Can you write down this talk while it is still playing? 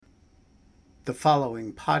The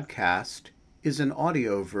following podcast is an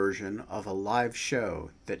audio version of a live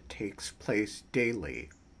show that takes place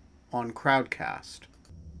daily on Crowdcast.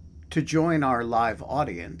 To join our live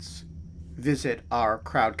audience, visit our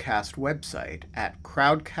Crowdcast website at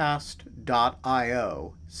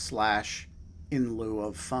crowdcast.io/in lieu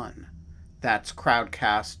of fun. That's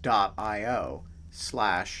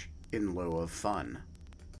crowdcast.io/in lieu of fun.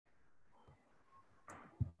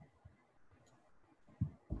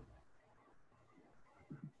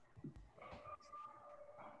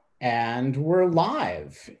 And we're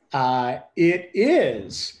live. It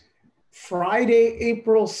is Friday,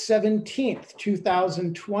 April 17th,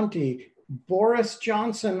 2020. Boris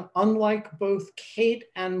Johnson, unlike both Kate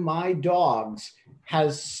and my dogs,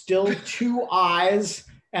 has still two eyes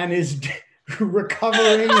and is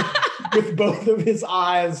recovering with both of his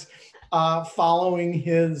eyes following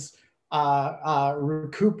his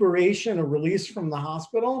recuperation, a release from the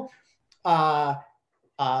hospital.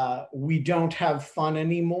 We don't have fun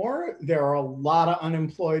anymore. There are a lot of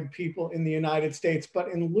unemployed people in the United States, but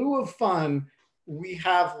in lieu of fun, we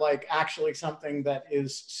have actually something that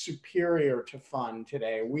is superior to fun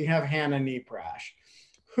today. We have Hannah Neprash,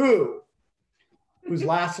 whose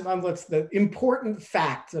last name, the important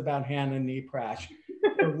facts about Hannah Neprash.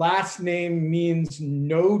 Her last name means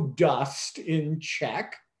no dust in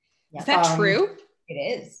Czech. Is that true? It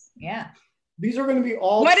is, yeah. These are going to be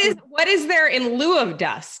all. What is there in lieu of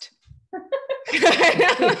dust?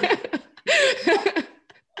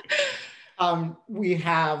 We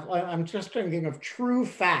have. I'm just thinking of true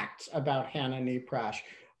facts about Hannah Neprash.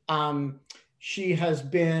 She has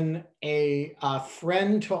been a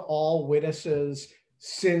friend to all witnesses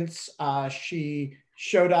since she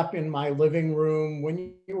showed up in my living room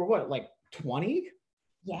when you were what, like 20?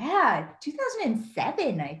 Yeah,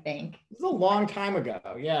 2007, I think. It was a long time ago.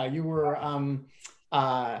 Yeah, you were,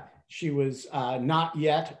 she was not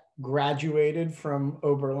yet graduated from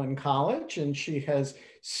Oberlin College, and she has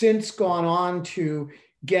since gone on to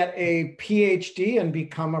get a PhD and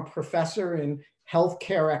become a professor in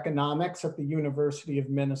healthcare economics at the University of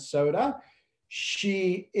Minnesota.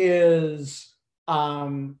 She is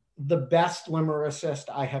the best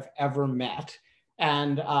limericist I have ever met.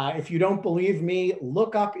 And if you don't believe me,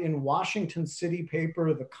 look up in Washington City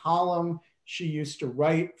Paper, the column she used to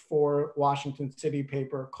write for Washington City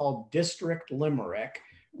Paper called District Limerick,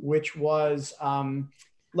 which was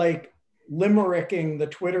like limericking the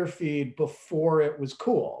Twitter feed before it was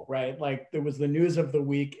cool, right? Like there was the news of the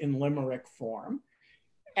week in limerick form.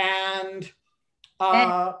 And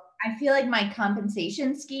I feel like my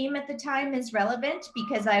compensation scheme at the time is relevant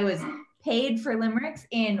because I was paid for limericks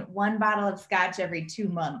in one bottle of scotch every 2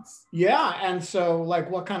 months. Yeah, and so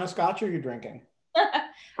what kind of scotch are you drinking?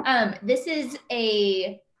 This is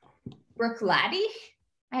a Bruichladdich.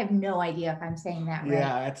 I have no idea if I'm saying that right.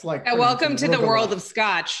 Yeah, it's like welcome to the world of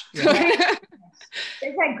scotch. Yeah.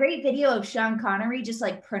 There's that great video of Sean Connery just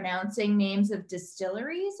pronouncing names of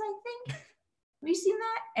distilleries, I think. Have you seen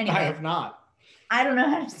that? Anyway, I have not. I don't know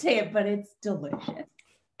how to say it, but it's delicious.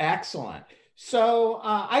 Excellent. So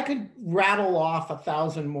I could rattle off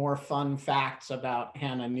 1,000 more fun facts about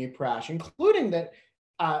Hannah Neprash, including that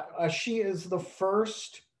she is the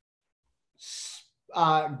first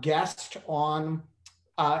guest on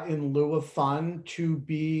In Lieu of Fun to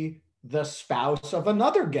be the spouse of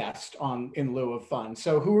another guest on In Lieu of Fun.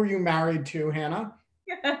 So who are you married to, Hannah?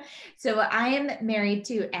 So I am married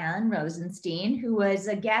to Alan Rosenstein, who was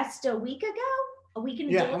a guest a week ago. A week and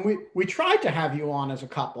a day. Yeah, and we tried to have you on as a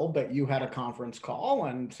couple, but you had a conference call,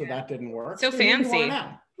 and so that didn't work. So fancy.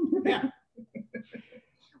 Yeah.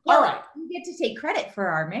 Well, all right. You get to take credit for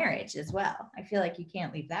our marriage as well. I feel like you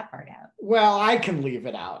can't leave that part out. Well, I can leave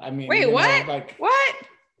it out. I mean, wait, what? What?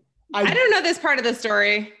 I don't know this part of the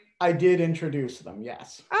story. I did introduce them,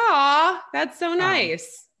 yes. Aw, that's so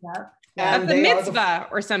nice. Yep. That's the mitzvah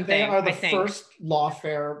or something. They are the first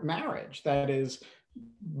lawfare marriage. That is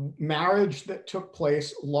marriage that took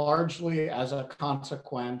place largely as a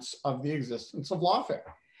consequence of the existence of lawfare.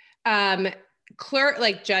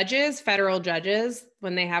 Judges, federal judges,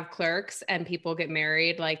 when they have clerks and people get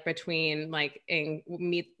married, between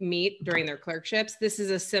meet during their clerkships, this is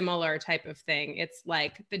a similar type of thing. It's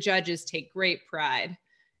like the judges take great pride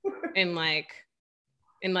in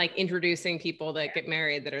introducing people that get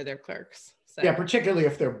married that are their clerks. So. Yeah, particularly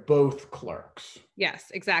if they're both clerks. Yes,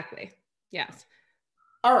 exactly. Yes.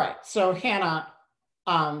 All right. So Hannah,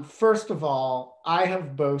 first of all, I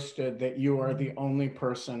have boasted that you are the only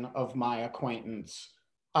person of my acquaintance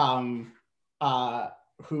who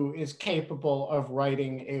is capable of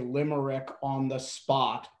writing a limerick on the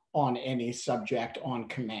spot on any subject on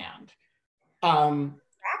command.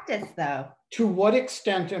 practice, though. To what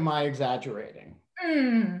extent am I exaggerating?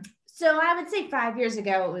 So I would say 5 years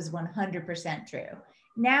ago, it was 100% true.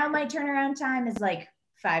 Now my turnaround time is like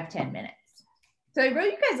 5-10 minutes. So I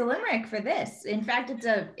wrote you guys a limerick for this. In fact,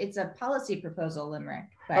 it's a policy proposal limerick.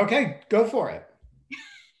 Okay, go for it.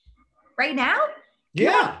 Right now?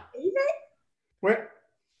 Yeah.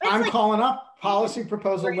 I'm like, calling up policy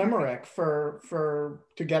proposal limerick to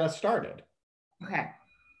get us started. Okay.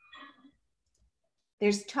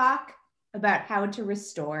 There's talk about how to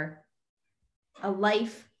restore a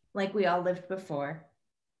life like we all lived before.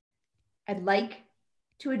 I'd like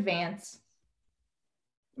to advance.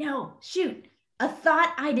 No, shoot. A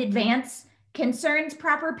thought I'd advance concerns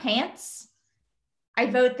proper pants. I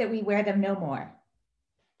vote that we wear them no more.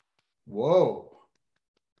 Whoa.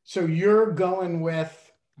 So you're going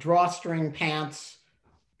with drawstring pants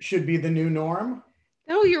should be the new norm?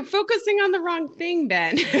 No, you're focusing on the wrong thing,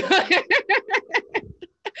 Ben.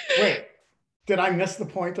 Wait, did I miss the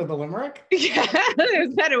point of the limerick? Yeah,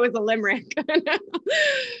 it said it was a limerick.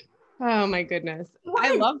 Oh my goodness.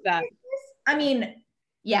 I love that. I mean,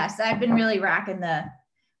 yes, I've been really rocking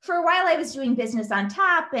for a while I was doing business on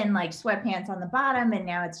top and like sweatpants on the bottom. And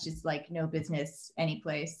now it's just like no business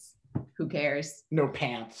anyplace. Who cares? No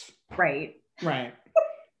pants. Right. Right.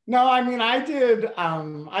 No, I mean, I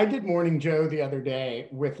did Morning Joe the other day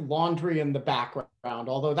with laundry in the background,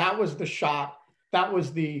 although that was the shot, that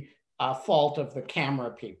was the fault of the camera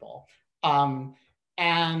people. You know,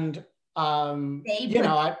 a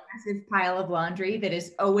massive pile of laundry that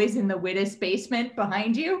is always in the Wittes basement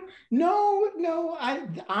behind you. No,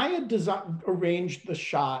 I had arranged the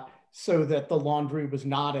shot so that the laundry was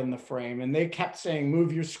not in the frame, and they kept saying,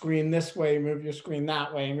 move your screen this way, move your screen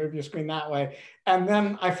that way, move your screen that way. And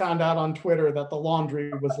then I found out on Twitter that the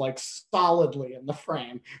laundry was like solidly in the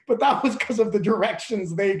frame, but that was because of the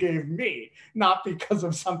directions they gave me, not because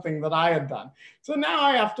of something that I had done. So now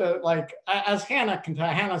I have to, like, as Hannah can tell,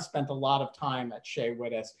 Hannah spent a lot of time at Shea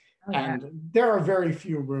Wittes. Oh, yeah. And there are very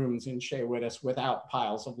few rooms in Shea Wittes without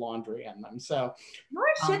piles of laundry in them. So nor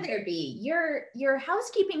should there be. Your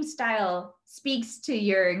housekeeping style speaks to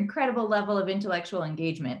your incredible level of intellectual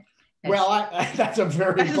engagement. Well, that's a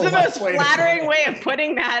very that's the most flattering way of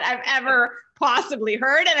putting that I've ever possibly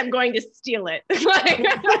heard, and I'm going to steal it.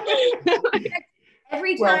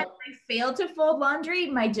 Every time I fail to fold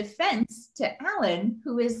laundry, my defense to Alan,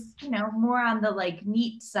 who is, you know, more on the like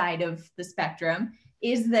neat side of the spectrum,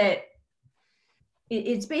 is that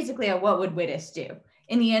it's basically a what would Wittes do?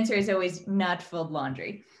 And the answer is always not fold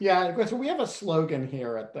laundry. Yeah, so we have a slogan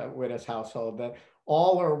here at the Wittes household that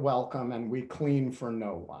all are welcome and we clean for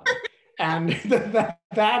no one. And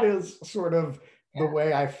that is sort of the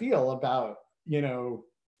way I feel about, you know,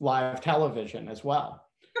 live television as well.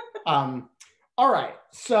 All right,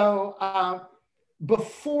 so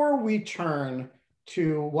before we turn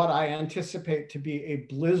to what I anticipate to be a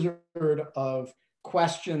blizzard of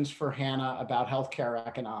questions for Hannah about healthcare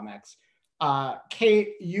economics,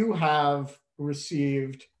 Kate, you have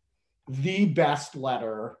received the best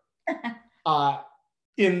letter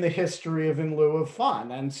in the history of In Lieu of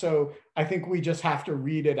Fun. And so I think we just have to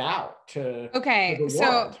read it out to the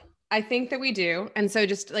world. I think that we do. And so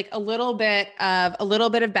just like a little bit of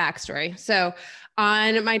backstory. So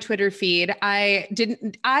on my Twitter feed, I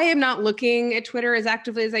am not looking at Twitter as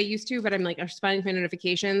actively as I used to, but I'm like responding to my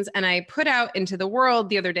notifications. And I put out into the world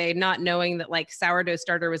the other day, not knowing that like sourdough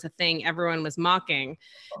starter was a thing everyone was mocking,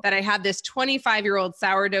 that I had this 25-year-old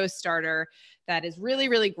sourdough starter that is really,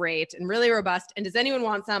 really great and really robust. And does anyone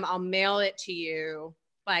want some? I'll mail it to you.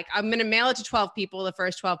 Like, I'm going to mail it to 12 people. The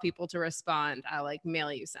first 12 people to respond, I'll like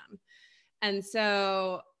mail you some. And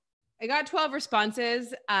so I got 12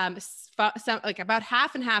 responses, some, like about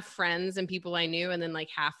half and half friends and people I knew, and then like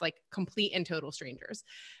half like complete and total strangers.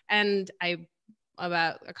 And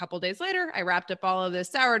about a couple days later, I wrapped up all of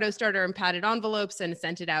this sourdough starter in padded envelopes and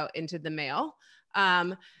sent it out into the mail.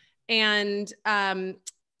 I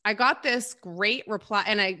got this great reply,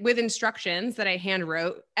 and with instructions that I hand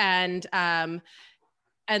wrote, and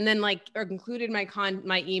then like included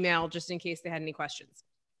my email just in case they had any questions.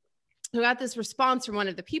 I got this response from one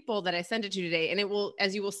of the people that I sent it to today, and it will,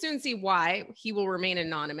 as you will soon see why, he will remain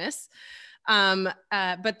anonymous.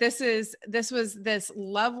 But this was this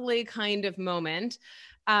lovely kind of moment.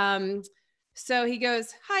 So he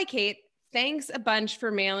goes, "Hi, Kate. Thanks a bunch for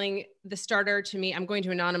mailing the starter to me. I'm going to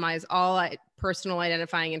anonymize all personal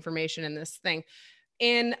identifying information in this thing.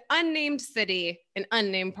 In unnamed city, an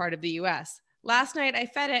unnamed part of the US. Last night I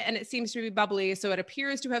fed it and it seems to be bubbly, so it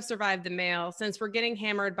appears to have survived the mail. Since we're getting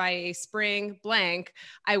hammered by a spring blank,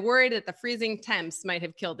 I worried that the freezing temps might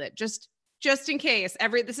have killed it. Just just in case.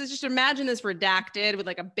 This is just, imagine this redacted with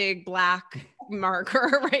like a big black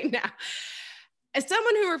marker right now. As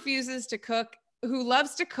someone who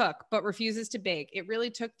loves to cook but refuses to bake, it really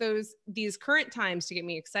took these current times to get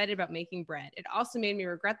me excited about making bread. It also made me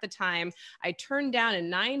regret the time I turned down a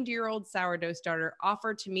 90-year-old sourdough starter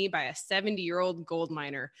offered to me by a 70-year-old gold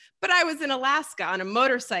miner. But I was in Alaska on a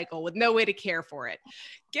motorcycle with no way to care for it.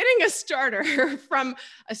 Getting a starter from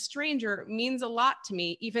a stranger means a lot to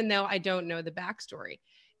me, even though I don't know the backstory.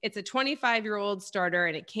 It's a 25-year-old starter,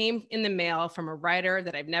 and it came in the mail from a writer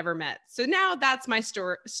that I've never met. So now that's my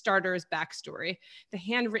starter's backstory. The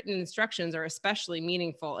handwritten instructions are especially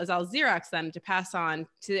meaningful, as I'll Xerox them to pass on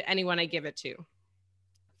to anyone I give it to.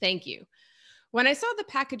 Thank you. When I saw the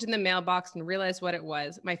package in the mailbox and realized what it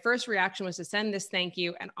was, my first reaction was to send this thank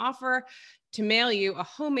you and offer to mail you a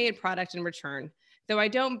homemade product in return. Though I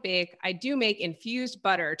don't bake, I do make infused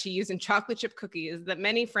butter to use in chocolate chip cookies that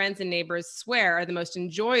many friends and neighbors swear are the most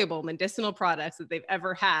enjoyable medicinal products that they've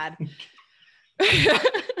ever had.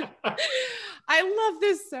 I love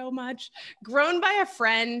this so much. Grown by a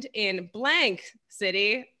friend in blank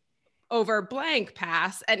city over blank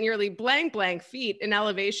pass at nearly blank feet in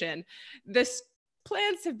elevation. This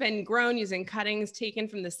plants have been grown using cuttings taken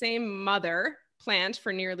from the same mother plant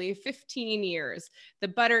for nearly 15 years. The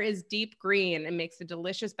butter is deep green and makes a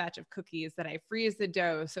delicious batch of cookies that I freeze the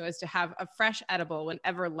dough so as to have a fresh edible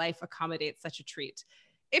whenever life accommodates such a treat.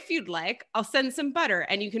 If you'd like, I'll send some butter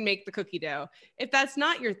and you can make the cookie dough. If that's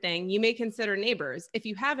not your thing, you may consider neighbors. If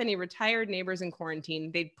you have any retired neighbors in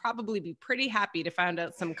quarantine, they'd probably be pretty happy to find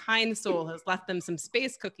out some kind soul has left them some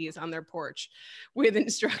space cookies on their porch with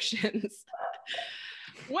instructions.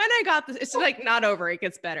 When I got this, it's like not over, it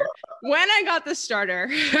gets better. When I got the starter,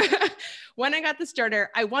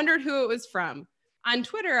 I wondered who it was from. On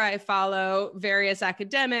Twitter, I follow various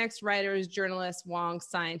academics, writers, journalists, wonks,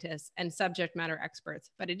 scientists, and subject matter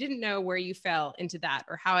experts, but I didn't know where you fell into that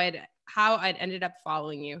or how I'd ended up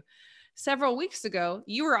following you. Several weeks ago,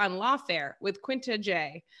 you were on Lawfare with Quinta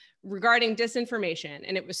J regarding disinformation,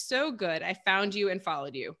 and it was so good I found you and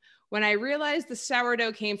followed you. When I realized the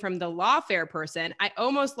sourdough came from the Lawfare person, I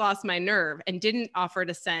almost lost my nerve and didn't offer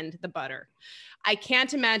to send the butter. I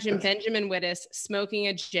can't imagine Benjamin Wittes smoking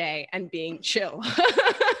a J and being chill.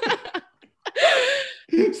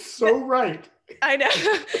 So right. I know.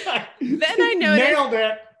 Then I noticed. Nailed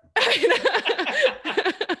it.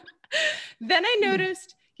 Then I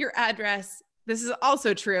noticed your address. This is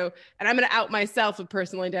also true. And I'm going to out myself with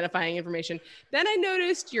personal identifying information. Then I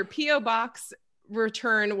noticed your P.O. box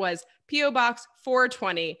return was P.O. Box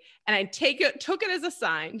 420, and I took it as a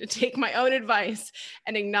sign to take my own advice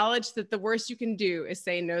and acknowledge that the worst you can do is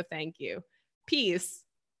say no thank you. Peace,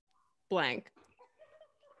 blank.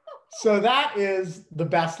 So that is the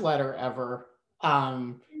best letter ever.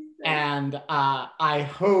 And I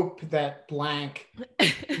hope that blank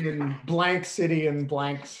in blank city and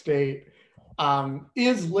blank state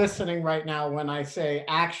is listening right now when I say,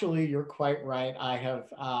 actually, you're quite right. I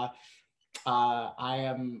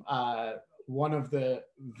am one of the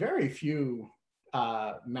very few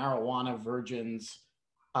marijuana virgins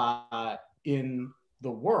in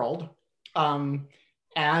the world. That's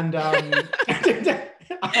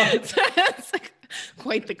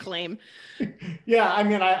quite the claim. Yeah, I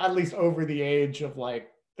mean, at least over the age of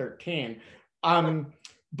like 13.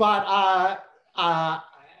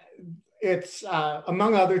 It's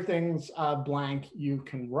among other things, blank you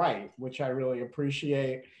can write, which I really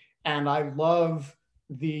appreciate. And I love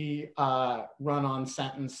the run-on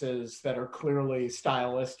sentences that are clearly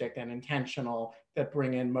stylistic and intentional that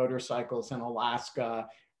bring in motorcycles in Alaska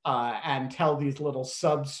and tell these little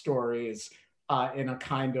sub-stories in a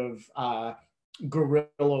kind of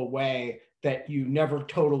guerrilla way that you never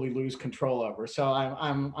totally lose control over. So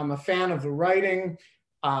I'm a fan of the writing,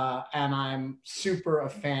 and I'm super a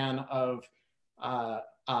fan of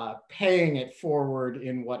paying it forward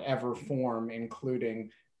in whatever form,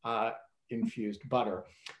 including infused butter.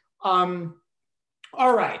 All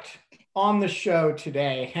right, on the show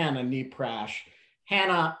today, Hannah Neprash.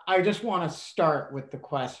 Hannah, I just want to start with the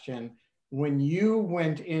question, when you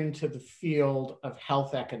went into the field of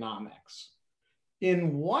health economics,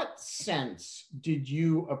 in what sense did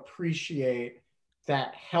you appreciate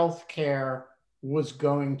that healthcare was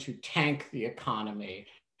going to tank the economy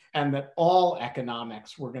and that all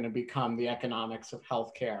economics were going to become the economics of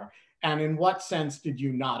healthcare? And in what sense did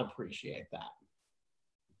you not appreciate that?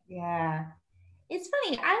 Yeah, it's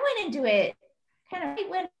funny. I went into it kind of right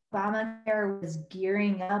when Obamacare was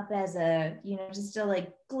gearing up as a, just a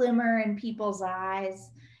like glimmer in people's eyes.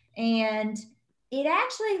 And it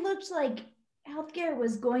actually looked like healthcare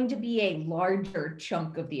was going to be a larger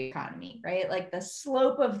chunk of the economy, right? Like the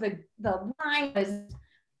slope of the line was,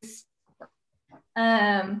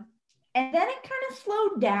 and then it kind of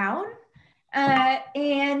slowed down,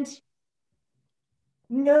 and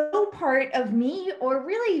no part of me, or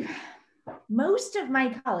really most of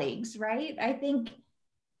my colleagues, right, I think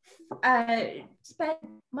spent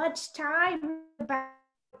much time about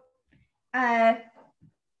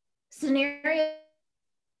scenarios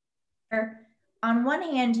where on one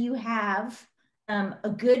hand you have a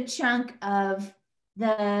good chunk of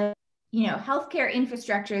the healthcare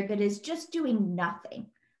infrastructure that is just doing nothing,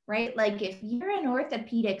 right? Like if you're an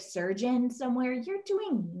orthopedic surgeon somewhere, you're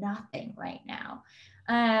doing nothing right now.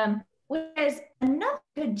 Whereas another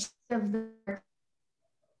good chunk of the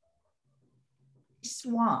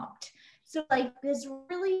swamped. So like this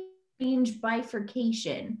really strange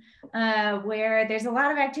bifurcation where there's a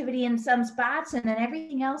lot of activity in some spots and then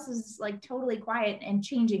everything else is like totally quiet and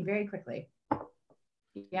changing very quickly.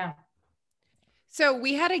 Yeah. So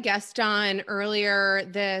we had a guest on earlier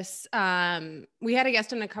this, we had a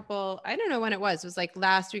guest on a couple, I don't know when it was like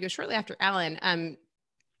last week or shortly after Alan,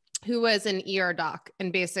 who was an ER doc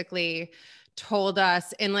and basically told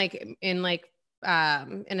us in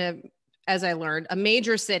as I learned, a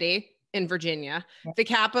major city in Virginia, the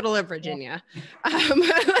capital of Virginia.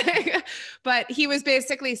 But he was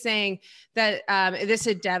basically saying that this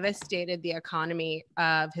had devastated the economy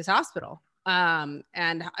of his hospital and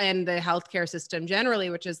the healthcare system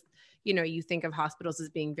generally, which is, you think of hospitals as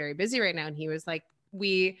being very busy right now. And he was like,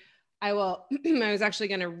 I was actually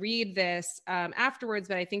going to read this afterwards,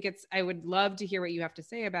 but I would love to hear what you have to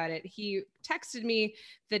say about it. He texted me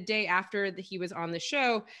the day after he was on the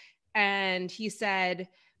show, and he said,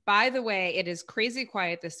 by the way, it is crazy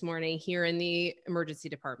quiet this morning here in the emergency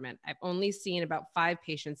department. I've only seen about 5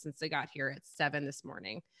 patients since I got here at 7 this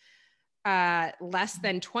morning. Less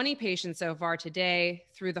than 20 patients so far today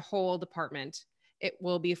through the whole department. It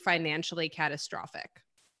will be financially catastrophic.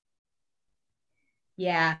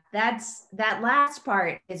 Yeah, that last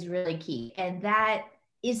part is really key. And that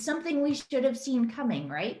is something we should have seen coming,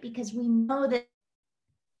 right? Because we know that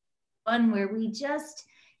one where we just,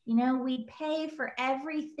 we pay for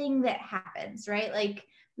everything that happens, right? Like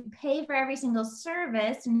we pay for every single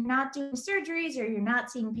service, and you're not doing surgeries or you're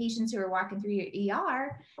not seeing patients who are walking through your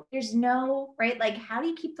ER. There's no, right? Like, how do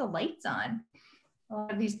you keep the lights on? A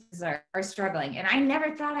lot of these are struggling. And I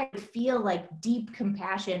never thought I would feel like deep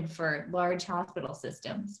compassion for large hospital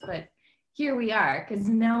systems, but here we are, because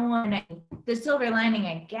the silver lining,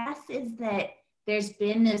 I guess, is that there's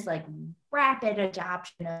been this like rapid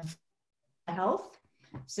adoption of health.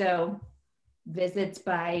 So visits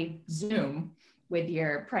by Zoom with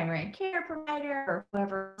your primary care provider or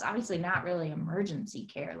whoever, it's obviously not really emergency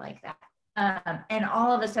care like that. And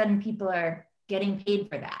all of a sudden people are getting paid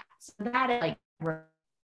for that. So that is like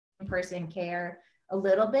in-person care a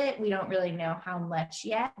little bit. We don't really know how much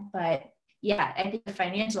yet, but yeah, I think the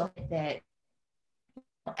financial hit that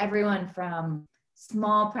everyone from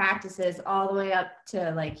small practices all the way up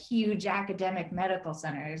to like huge academic medical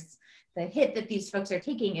centers, the hit that these folks are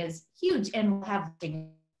taking is huge, and will have a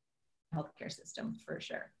healthcare system for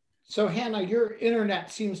sure. So Hannah, your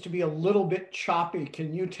internet seems to be a little bit choppy.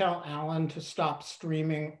 Can you tell Alan to stop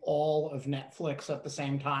streaming all of Netflix at the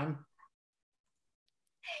same time?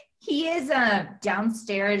 He is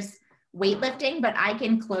downstairs weightlifting, but I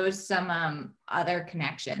can close some other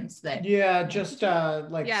connections that. Yeah, just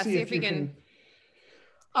see if you can.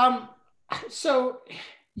 So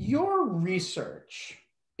your research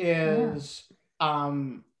is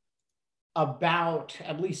about,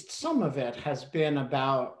 at least some of it has been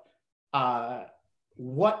about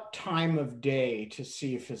what time of day to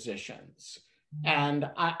see physicians. And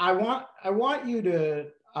I want you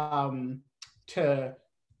to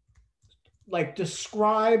like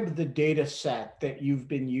describe the data set that you've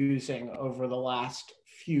been using over the last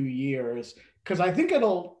few years, because I think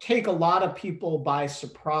it'll take a lot of people by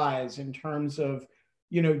surprise in terms of,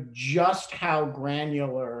 just how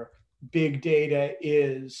granular big data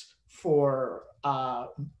is for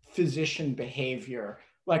physician behavior.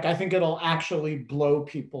 Like, I think it'll actually blow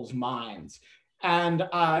people's minds. And,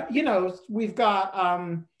 we've got,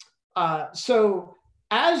 so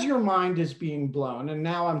as your mind is being blown, and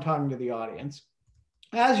now I'm talking to the audience,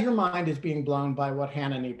 as your mind is being blown by what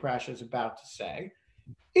Hannah Neprash is about to say,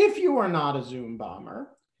 if you are not a Zoom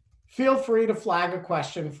bomber, feel free to flag a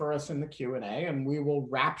question for us in the Q&A, and we will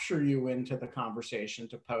rapture you into the conversation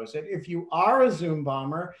to pose it. If you are a Zoom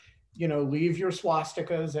bomber, leave your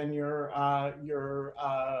swastikas and your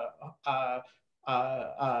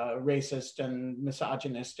racist and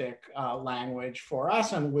misogynistic language for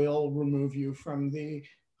us, and we'll remove you from the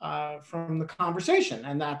conversation.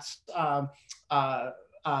 And that's the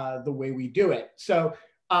way we do it. So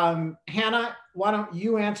Hannah, why don't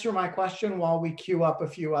you answer my question while we queue up a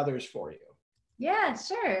few others for you? Yeah,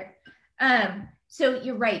 sure. So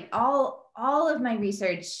you're right. All of my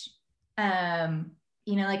research,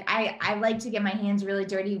 like I like to get my hands really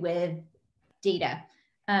dirty with data.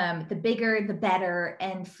 The bigger, the better.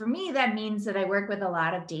 And for me, that means that I work with a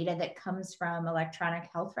lot of data that comes from electronic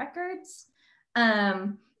health records.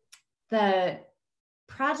 The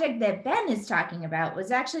project that Ben is talking about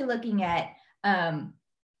was actually looking at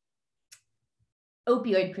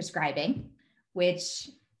opioid prescribing, which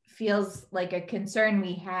feels like a concern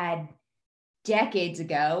we had decades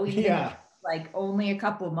ago, even like only a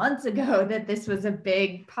couple of months ago, that this was a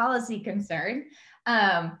big policy concern.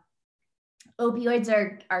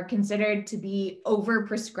 Opioids are considered to be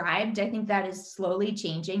overprescribed. I think that is slowly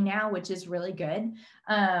changing now, which is really good.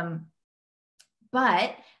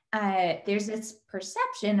 But there's this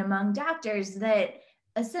perception among doctors that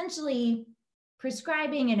essentially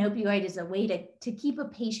prescribing an opioid is a way to keep a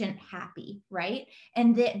patient happy, right?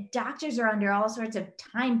 And that doctors are under all sorts of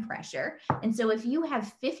time pressure. And so if you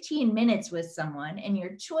have 15 minutes with someone and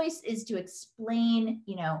your choice is to explain,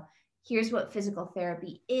 here's what physical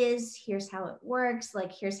therapy is, here's how it works,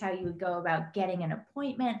 like here's how you would go about getting an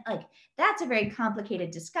appointment, like that's a very complicated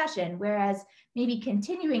discussion. Whereas maybe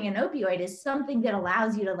continuing an opioid is something that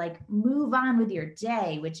allows you to like move on with your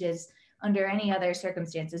day, which is under any other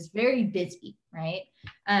circumstances very busy, right?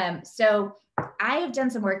 So I have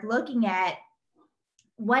done some work looking at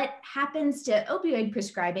what happens to opioid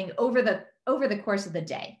prescribing over the course of the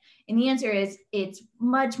day. And the answer is it's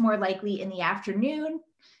much more likely in the afternoon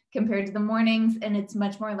compared to the mornings. And it's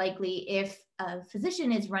much more likely if a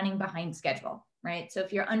physician is running behind schedule, right? So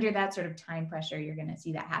if you're under that sort of time pressure, you're going to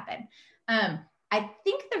see that happen. I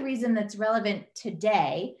think the reason that's relevant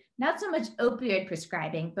today, not so much opioid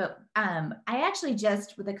prescribing, but I actually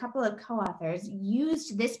just, with a couple of co-authors,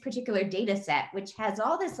 used this particular data set, which has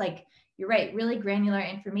all this, like, you're right, really granular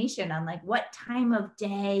information on like what time of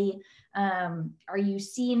day are you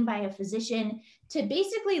seen by a physician, to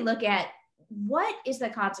basically look at what is the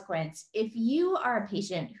consequence if you are a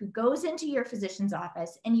patient who goes into your physician's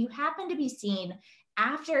office and you happen to be seen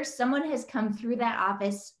after someone has come through that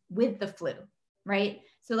office with the flu, right?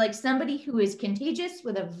 So like somebody who is contagious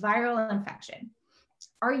with a viral infection.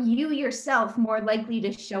 Are you yourself more likely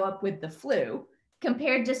to show up with the flu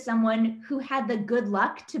compared to someone who had the good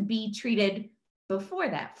luck to be treated before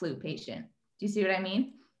that flu patient? Do you see what I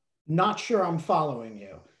mean? Not sure I'm following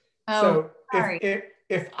you. Oh, so sorry.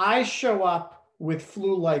 if I show up with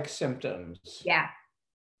flu-like symptoms, yeah,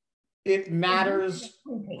 it matters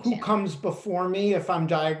who comes before me if I'm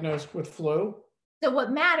diagnosed with flu? So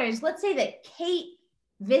what matters, let's say that Kate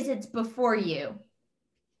visits before you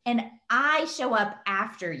and I show up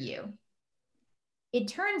after you. It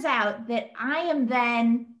turns out that I am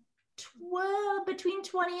then between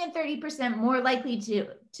 20 and 30% more likely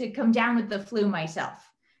to come down with the flu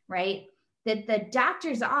myself, right? That the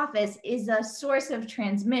doctor's office is a source of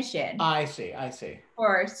transmission. I see.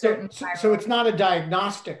 For certain so it's not a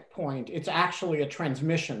diagnostic point, it's actually a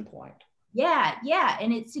transmission point. Yeah.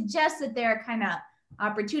 And it suggests that there are kind of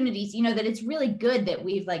opportunities, that it's really good that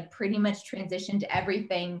we've like pretty much transitioned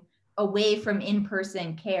everything away from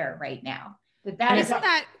in-person care right now. But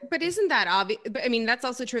isn't that obvious? I mean, that's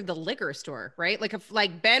also true of the liquor store, right? Like if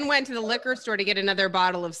like Ben went to the liquor store to get another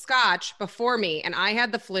bottle of scotch before me and I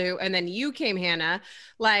had the flu and then you came, Hannah,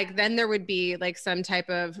 like then there would be like some type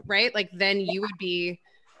of, right? Like then you would be,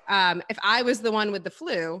 if I was the one with the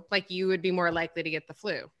flu, like you would be more likely to get the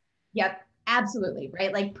flu. Yep, absolutely,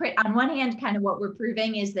 right? Like on one hand, kind of what we're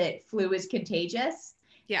proving is that flu is contagious.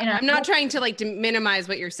 Yeah, I'm not trying to like to minimize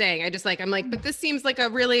what you're saying. I'm like, but this seems like a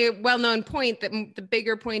really well-known point, that the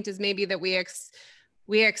bigger point is maybe that we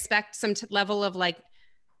expect some level of like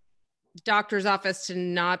doctor's office to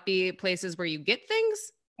not be places where you get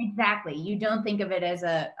things. Exactly. You don't think of it as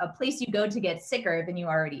a place you go to get sicker than you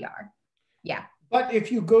already are. Yeah. But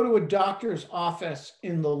if you go to a doctor's office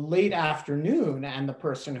in the late afternoon and the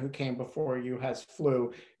person who came before you has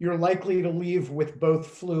flu, you're likely to leave with both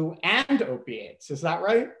flu and opiates. Is that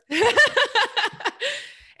right?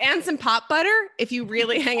 And some pot butter if you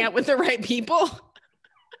really hang out with the right people.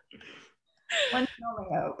 One can only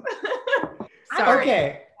hope. Sorry.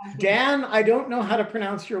 Okay. Dan, I don't know how to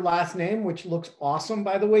pronounce your last name, which looks awesome,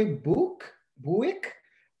 by the way. Buick?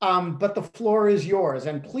 But the floor is yours.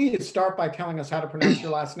 And please start by telling us how to pronounce your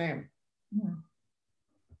last name.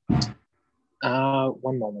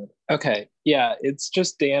 One moment. Okay. Yeah, it's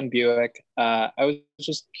just Dan Buick. I was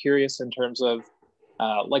just curious in terms of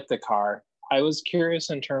like the car. I was curious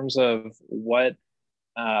in terms of what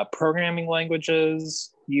programming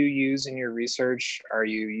languages you use in your research. Are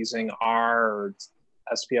you using R or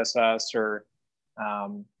SPSS or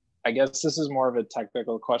I guess this is more of a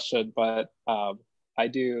technical question, but I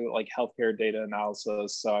do like healthcare data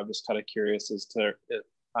analysis. So I'm just kind of curious as to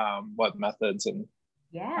what methods and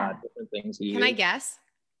different things you use. Can I guess?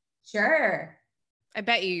 Sure. I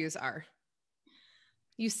bet you use R.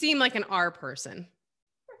 You seem like an R person.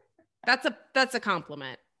 That's a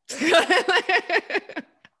compliment.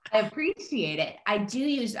 I appreciate it. I do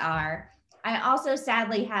use R. I also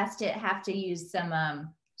sadly have to use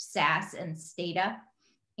some SAS and Stata,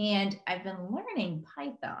 and I've been learning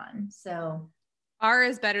Python. So R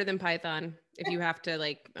is better than Python if you have to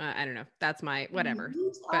I don't know. That's my whatever.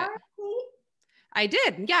 But I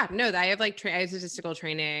did. Yeah, no, I have I have statistical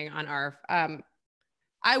training on R.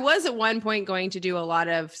 I was at one point going to do a lot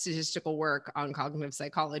of statistical work on cognitive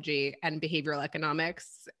psychology and behavioral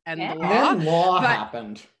economics and the law. And then law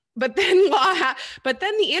happened. But then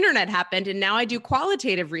the internet happened, and now I do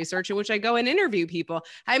qualitative research in which I go and interview people.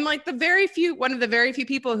 I'm like one of the very few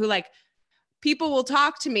people who people will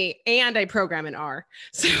talk to me, and I program in R.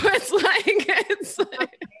 So it's like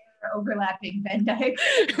overlapping Venn diagram.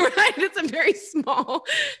 Right. It's a very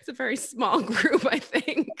small group, I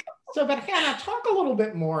think. So, but Hannah, talk a little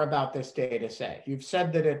bit more about this data set. You've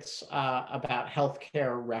said that it's about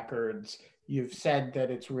healthcare records. You've said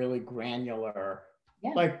that it's really granular.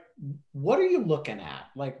 Yeah. What are you looking at?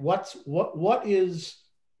 What is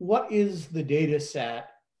the data set?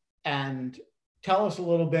 And tell us a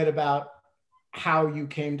little bit about how you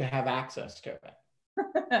came to have access to it.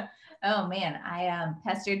 Oh man, I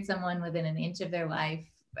pestered someone within an inch of their life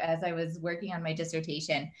as I was working on my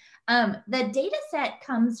dissertation. The data set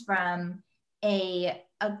comes from a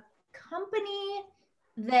company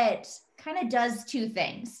that kind of does two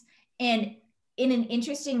things, and in an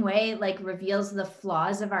interesting way, reveals the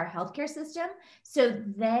flaws of our healthcare system. So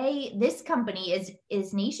this company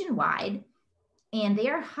is nationwide, and they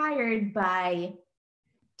are hired by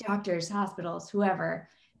doctors, hospitals, whoever,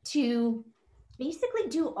 to basically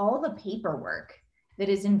do all the paperwork that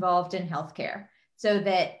is involved in healthcare so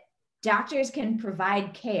that doctors can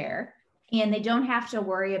provide care and they don't have to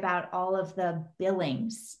worry about all of the billing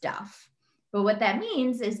stuff. But what that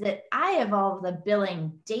means is that I have all of the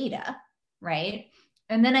billing data, right?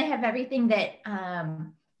 And then I have everything that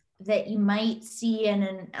that you might see in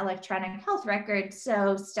an electronic health record.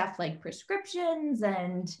 So stuff like prescriptions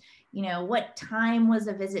and, what time was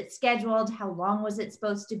a visit scheduled? How long was it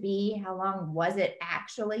supposed to be? How long was it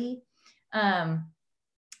actually? Fun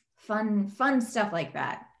stuff like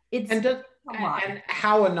that. And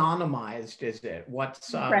how anonymized is it?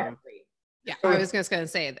 What's Yeah, I was just going to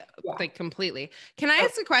say that, completely. Can I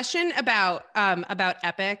ask a question about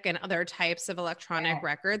Epic and other types of electronic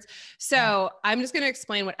records? So I'm just going to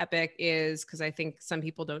explain what Epic is, because I think some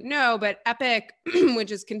people don't know, but Epic, which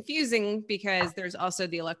is confusing because there's also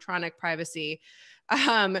the electronic privacy.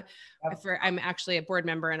 I'm actually a board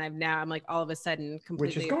member, and I'm all of a sudden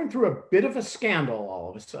completely. Which is going through a bit of a scandal all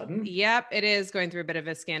of a sudden. Yep, it is going through a bit of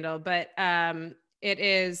a scandal, but it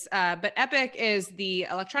is, but Epic is the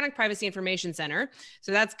Electronic Privacy Information Center.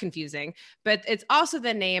 So that's confusing, but it's also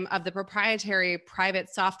the name of the proprietary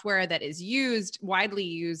private software that is widely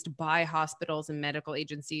used by hospitals and medical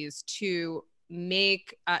agencies to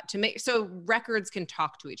make so records can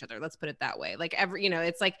talk to each other. Let's put it that way.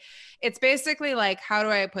 It's basically how do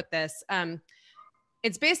I put this?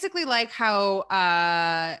 It's basically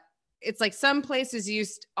how it's some places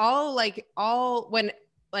used when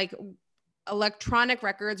electronic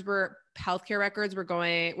records healthcare records were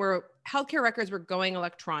going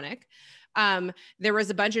electronic. There was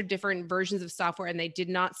a bunch of different versions of software and they did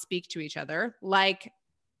not speak to each other.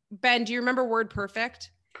 Ben, do you remember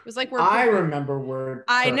WordPerfect? It was WordPerfect. I remember WordPerfect.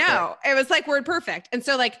 I know. It was WordPerfect. And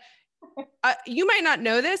so you might not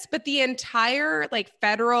know this, but the entire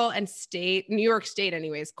federal and state, New York State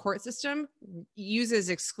anyways, court system uses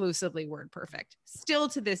exclusively WordPerfect still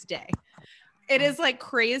to this day. It is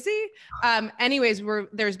crazy. Anyways,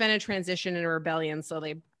 there's been a transition and a rebellion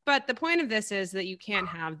slowly. But the point of this is that you can't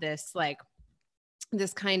have this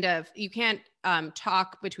this kind of, you can't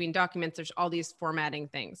talk between documents. There's all these formatting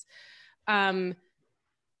things.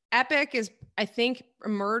 Epic is, I think,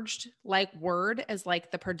 emerged like Word as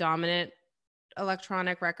the predominant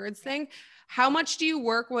electronic records thing. How much do you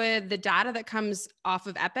work with the data that comes off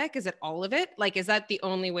of Epic? Is it all of it? Is that the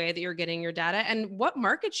only way that you're getting your data? And what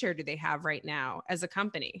market share do they have right now as a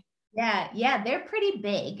company? Yeah, they're pretty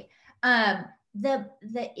big.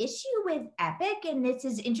 the issue with Epic, and this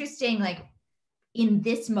is interesting, like in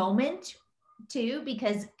this moment too,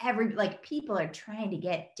 because people are trying to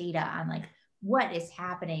get data on like what is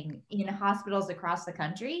happening in hospitals across the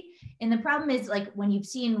country. And the problem is, like, when you've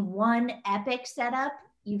seen one Epic setup,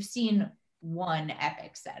 you've seen one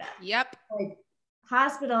Epic setup. Yep. Like,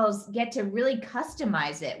 hospitals get to really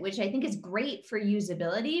customize it, which I think is great for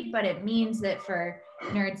usability, but it means that for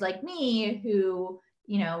nerds like me who,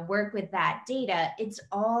 you know, work with that data, it's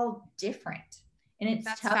all different. And it's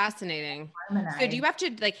That's tough. fascinating. So do you have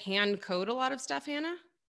to like hand code a lot of stuff, Hannah?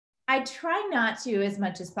 I try not to as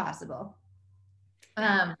much as possible.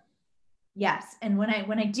 Yes. And when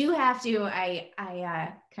I do have to,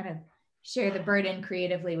 I kind of share the burden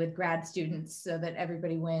creatively with grad students so that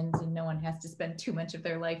everybody wins and no one has to spend too much of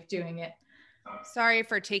their life doing it. Sorry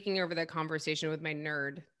for taking over the conversation with my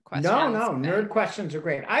nerd questions. No, nerd questions are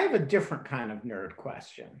great. I have a different kind of nerd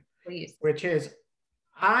question. Please. Which is,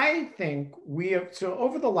 I think so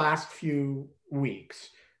over the last few weeks,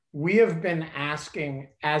 we have been asking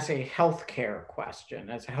as a healthcare question,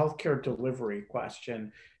 as a healthcare delivery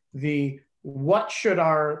question, what should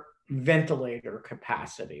our ventilator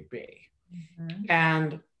capacity be? Mm-hmm.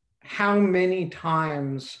 And how many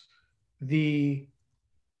times the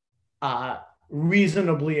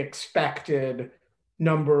reasonably expected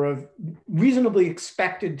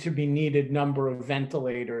to be needed number of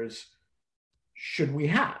ventilators should we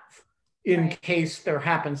have in case there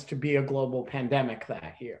happens to be a global pandemic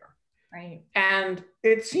that year. Right. And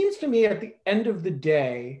it seems to me at the end of the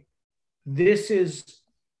day, this is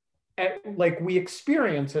like, we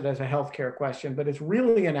experience it as a healthcare question, but it's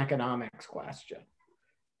really an economics question.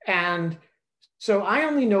 And so I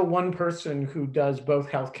only know one person who does both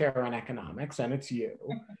healthcare and economics, and it's you.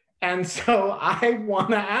 And so I want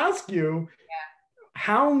to ask you,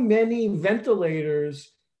 how many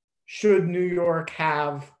ventilators should New York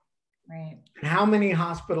have? Right. And how many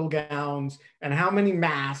hospital gowns and how many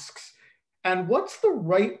masks? And what's the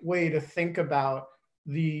right way to think about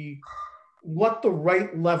what the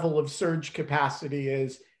right level of surge capacity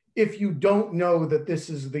is if you don't know that this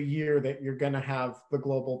is the year that you're going to have the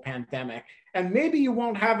global pandemic, and maybe you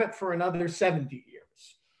won't have it for another 70 years.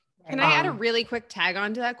 Can I add a really quick tag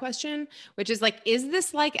on to that question, which is like, is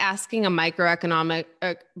this like asking a microeconomist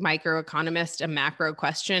a macro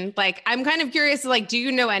question? Like, I'm kind of curious, like, do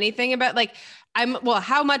you know anything about like,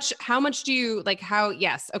 how much do you like,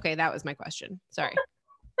 yes. Okay. That was my question. Sorry.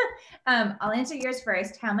 I'll answer yours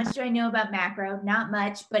first. How much do I know about macro? Not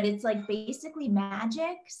much, but it's like basically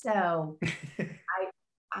magic. So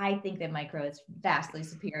I think that micro is vastly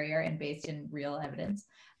superior and based in real evidence.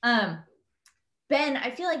 Ben,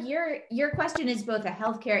 I feel like your question is both a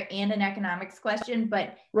healthcare and an economics question,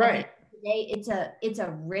 but right. Today it's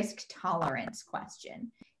a risk tolerance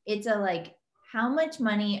question. It's a like, how much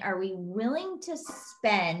money are we willing to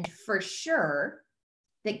spend for sure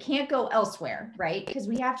that can't go elsewhere, right? Because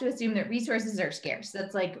we have to assume that resources are scarce.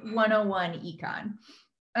 That's like 101 econ.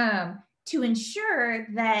 To ensure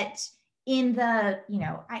that in the, you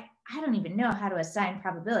know, I don't even know how to assign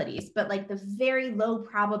probabilities, but like the very low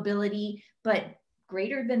probability, but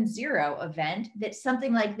greater than zero event that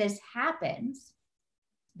something like this happens,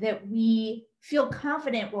 that we feel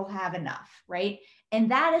confident we'll have enough, right? And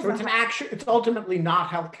that is it's ultimately not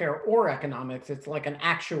healthcare or economics. It's like an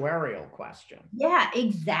actuarial question. Yeah,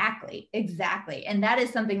 exactly. And that is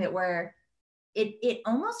something that it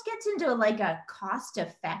almost gets into like a cost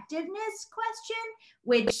effectiveness question,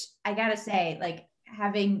 which I gotta say, like,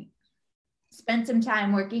 having spent some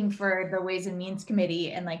time working for the Ways and Means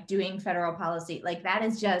Committee and like doing federal policy, like that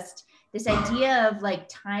is just this idea of like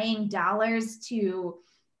tying dollars to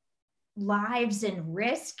lives and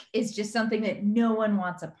risk is just something that no one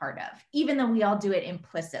wants a part of, even though we all do it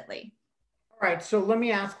implicitly. All right, so let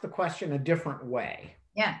me ask the question a different way.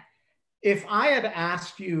 Yeah. If I had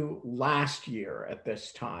asked you last year at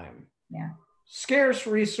this time, scarce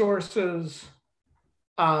resources,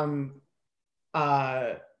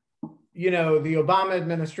 you know, the Obama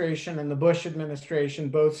administration and the Bush administration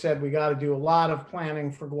both said we got to do a lot of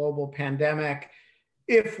planning for global pandemic.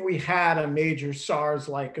 If we had a major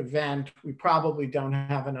SARS-like event, we probably don't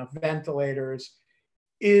have enough ventilators.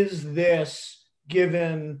 Is this,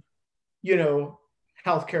 given, you know,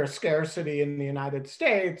 healthcare scarcity in the United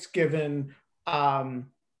States, given,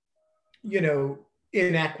 you know,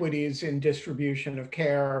 inequities in distribution of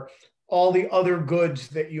care, all the other goods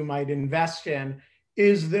that you might invest in,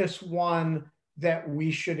 is this one that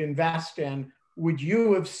we should invest in? Would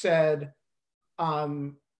you have said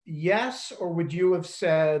yes, or would you have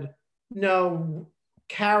said, no,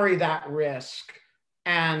 carry that risk,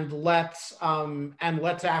 and let's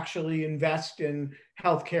actually invest in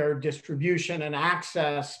healthcare distribution and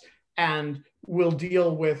access, and we'll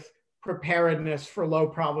deal with preparedness for low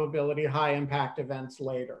probability, high impact events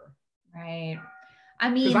later. Right. I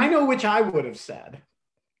mean, because I know which I would have said.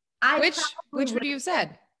 Which would you have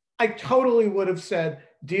said? I totally would have said,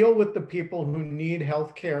 deal with the people who need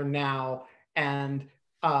healthcare now. And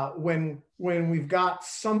when we've got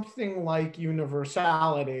something like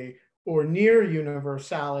universality or near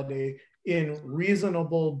universality in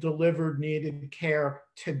reasonable delivered needed care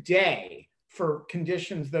today for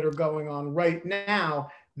conditions that are going on right now,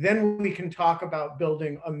 then we can talk about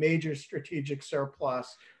building a major strategic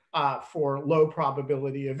surplus for low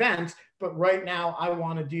probability events. But right now, I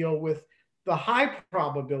want to deal with the high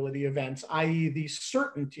probability events, i.e. these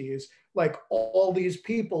certainties, like all these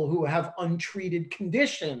people who have untreated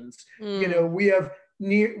conditions. You know, we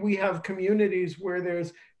have communities where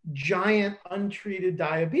there's giant untreated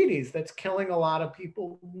diabetes that's killing a lot of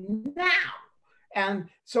people now. And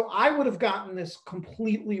so I would have gotten this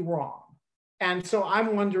completely wrong. And so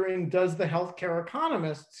I'm wondering, does the healthcare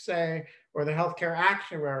economist say, or the healthcare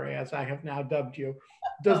actuary, as I have now dubbed you,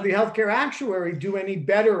 does the healthcare actuary do any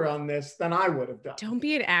better on this than I would have done? Don't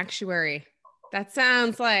be an actuary. That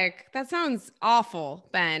sounds awful,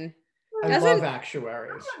 Ben. I love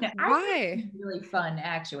actuaries. I think really fun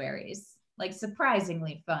actuaries, like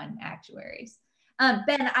surprisingly fun actuaries.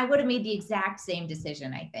 Ben, I would have made the exact same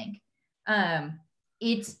decision, I think.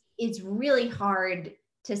 It's really hard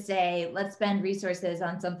to say, let's spend resources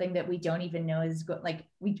on something that we don't even know is like,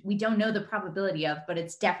 we don't know the probability of, but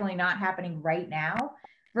it's definitely not happening right now,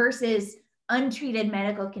 versus untreated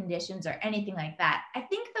medical conditions or anything like that. I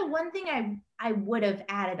think the one thing I would have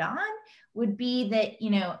added on would be that,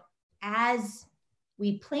 you know, as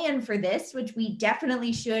we plan for this, which we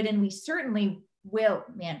definitely should, and we certainly will,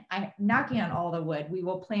 man, I'm knocking on all the wood, we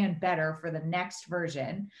will plan better for the next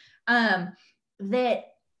version, that,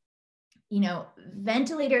 you know,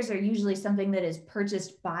 ventilators are usually something that is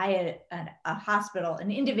purchased by a hospital, an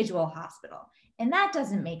individual hospital. And that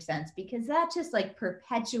doesn't make sense, because that just like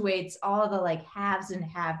perpetuates all the like haves and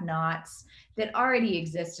have-nots that already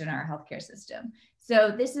exist in our healthcare system.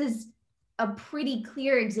 So this is a pretty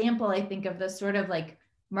clear example, I think, of the sort of like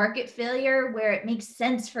market failure where it makes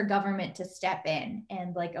sense for government to step in,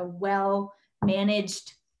 and like a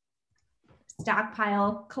well-managed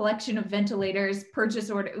stockpile, collection of ventilators, purchase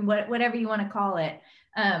order, whatever you want to call it,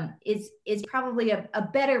 is probably a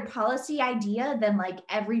better policy idea than like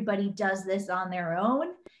everybody does this on their own,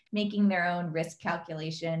 making their own risk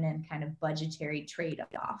calculation and kind of budgetary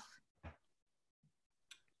trade-off.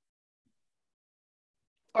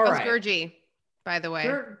 All How's right. Gurgi, by the way?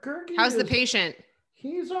 Gurgi How's the patient?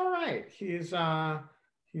 He's all right. He's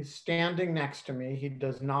standing next to me. He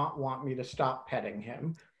does not want me to stop petting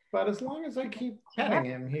him. But as long as I keep petting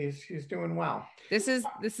him, he's doing well. This is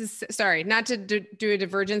sorry, not to do a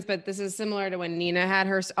divergence, but this is similar to when Nina had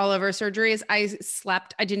all of her surgeries.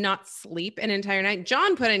 I did not sleep an entire night.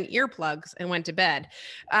 John put in earplugs and went to bed.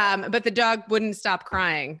 But the dog wouldn't stop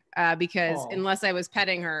crying because unless I was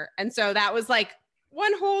petting her. And so that was like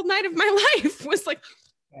one whole night of my life was like,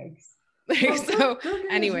 Yikes. So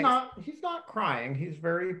anyway, he's not crying. He's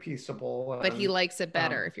very peaceable. But he likes it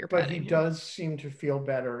better if you're petting him. But he does seem to feel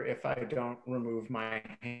better if I don't remove my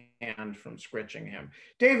hand from scritching him.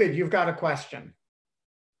 David, you've got a question.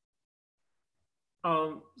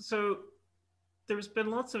 So there's been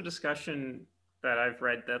lots of discussion that I've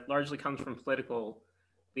read that largely comes from political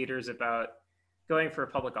leaders about going for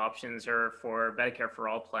public options or for Medicare for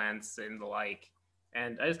all plans and the like.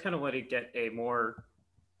 And I just kind of want to get a more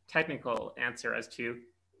technical answer as to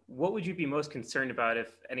what would you be most concerned about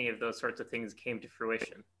if any of those sorts of things came to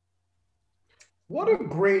fruition? What a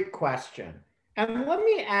great question. And let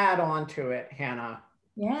me add on to it, Hannah.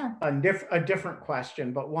 Yeah. A different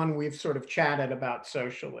question, but one we've sort of chatted about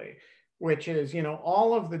socially, which is, you know,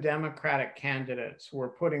 all of the Democratic candidates were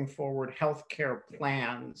putting forward healthcare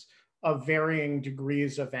plans of varying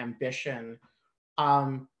degrees of ambition.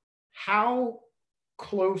 How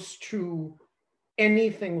close to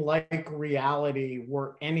anything like reality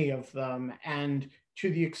were any of them? And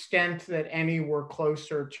to the extent that any were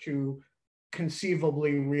closer to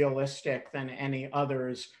conceivably realistic than any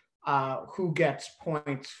others, who gets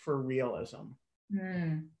points for realism?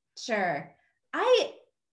 Sure.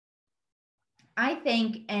 I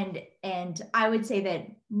think, and I would say that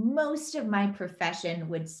most of my profession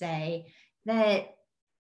would say that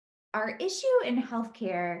our issue in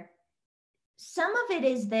healthcare, some of it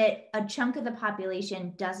is that a chunk of the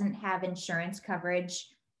population doesn't have insurance coverage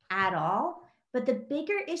at all. But the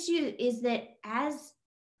bigger issue is that as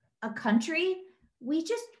a country,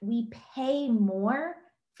 we pay more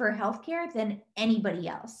for healthcare than anybody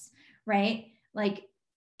else, right? Like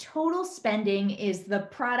total spending is the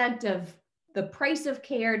product of the price of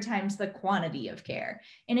care times the quantity of care.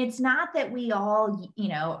 And it's not that we all,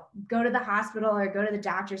 go to the hospital or go to the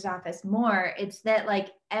doctor's office more. It's that like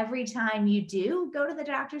every time you do go to the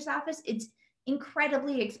doctor's office, it's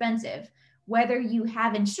incredibly expensive, whether you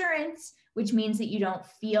have insurance, which means that you don't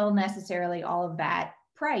feel necessarily all of that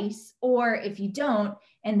price, or if you don't,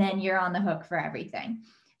 and then you're on the hook for everything.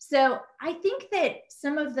 So I think that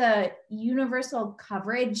some of the universal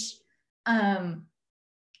coverage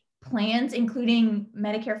plans, including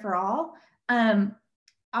Medicare for All,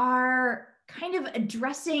 are kind of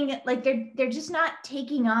addressing, like they're just not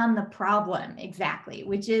taking on the problem exactly,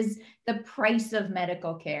 which is the price of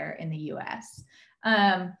medical care in the US.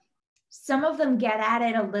 Some of them get at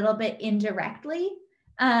it a little bit indirectly.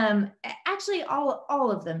 Actually,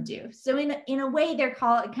 all of them do. So in a way, they're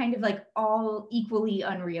kind of like all equally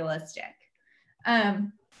unrealistic.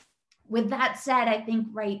 With that said, I think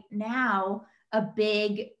right now, a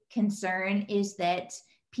big concern is that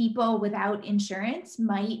people without insurance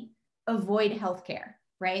might avoid healthcare,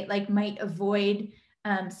 right? Like might avoid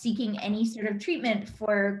seeking any sort of treatment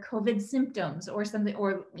for COVID symptoms or something,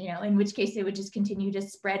 or, in which case they would just continue to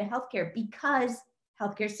spread healthcare because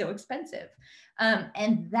healthcare is so expensive.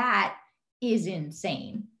 And that is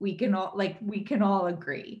insane. We can all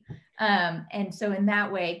agree. And so in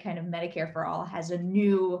that way, kind of Medicare for All has a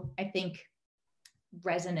new, I think,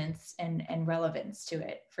 resonance and relevance to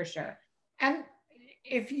it for sure. And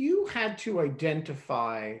if you had to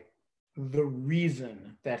identify the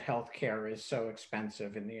reason that healthcare is so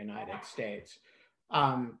expensive in the United States,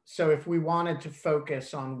 so if we wanted to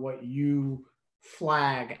focus on what you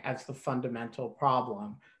flag as the fundamental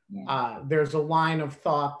problem, there's a line of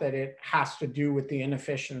thought that it has to do with the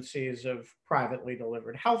inefficiencies of privately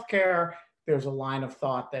delivered healthcare. There's a line of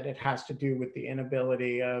thought that it has to do with the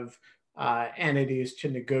inability of entities to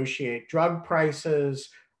negotiate drug prices.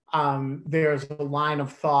 There's a line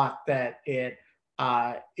of thought that it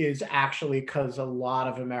is actually because a lot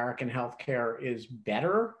of American healthcare is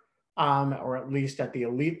better, or at least at the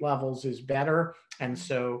elite levels is better. And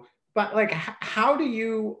so, but like, how do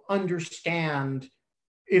you understand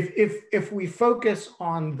if we focus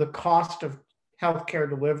on the cost of healthcare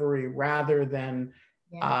delivery rather than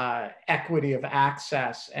equity of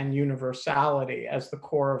access and universality as the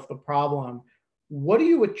core of the problem, what do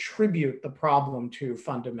you attribute the problem to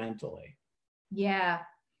fundamentally? Yeah.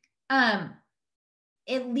 At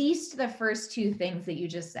least the first two things that you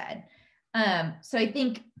just said. So I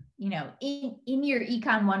think, in your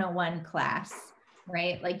Econ 101 class,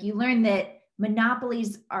 right? Like you learn that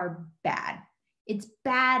monopolies are bad. It's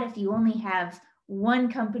bad if you only have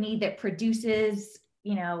one company that produces,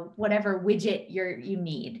 whatever widget you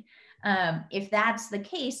need. If that's the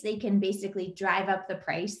case, they can basically drive up the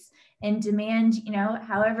price and demand,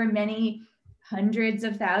 however many hundreds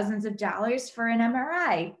of thousands of dollars for an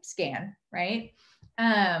MRI scan, right?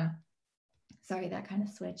 Sorry, that kind of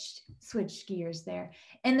switched gears there.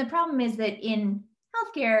 And the problem is that in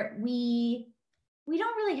healthcare, we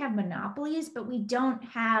don't really have monopolies, but we don't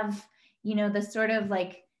have, the sort of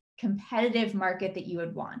like competitive market that you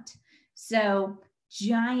would want. So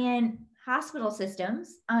giant hospital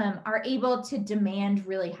systems are able to demand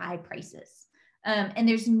really high prices. And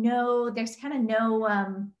there's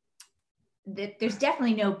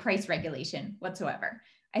definitely no price regulation whatsoever.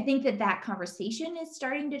 I think that conversation is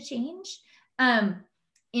starting to change.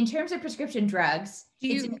 In terms of prescription drugs,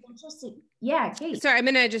 it's an interesting, Kate. Sorry, I'm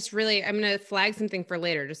going to flag something for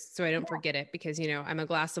later, just so I don't forget it, because, I'm a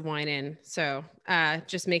glass of wine in. So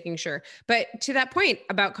just making sure. But to that point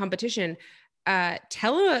about competition,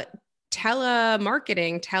 telemarketing,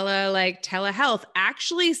 telehealth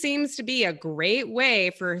actually seems to be a great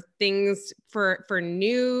way for things for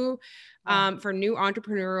new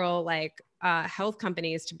entrepreneurial health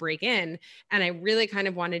companies to break in. And I really kind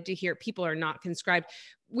of wanted to hear, people are not conscribed.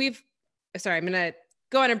 I'm going to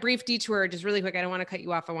go on a brief detour just really quick. I don't want to cut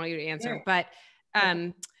you off. I want you to answer. Sure. But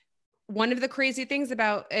one of the crazy things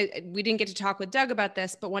about, we didn't get to talk with Doug about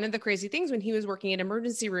this, but one of the crazy things when he was working in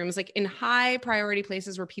emergency rooms, like in high priority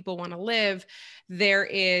places where people want to live, there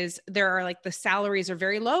are like the salaries are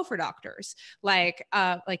very low for doctors, like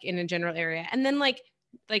in a general area. And then like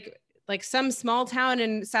some small town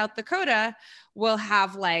in South Dakota will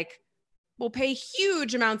pay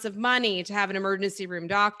huge amounts of money to have an emergency room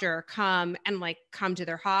doctor come to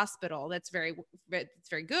their hospital. It's very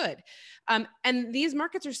good. And these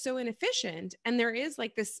markets are so inefficient. And there is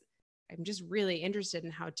like this, I'm just really interested in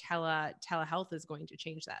how telehealth is going to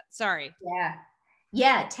change that. Sorry. Yeah.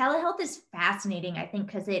 Yeah, telehealth is fascinating, I think,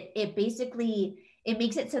 because it basically it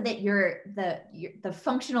makes it so that the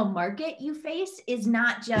functional market you face is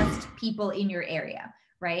not just people in your area,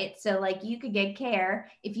 right? So like you could get care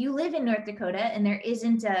if you live in North Dakota and there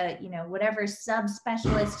isn't a, whatever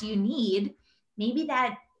subspecialist you need, maybe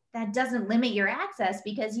that doesn't limit your access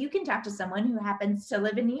because you can talk to someone who happens to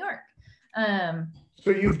live in New York.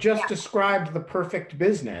 So you've just described the perfect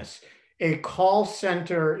business, a call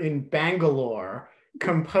center in Bangalore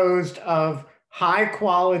composed of high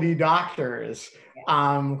quality doctors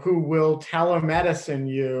who will telemedicine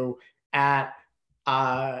you at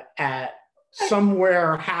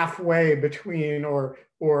somewhere halfway between or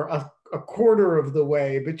a quarter of the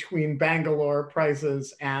way between Bangalore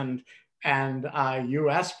prices and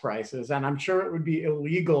US prices. And I'm sure it would be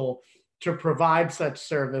illegal to provide such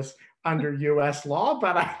service under US law,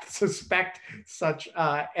 but I suspect such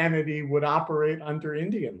entity would operate under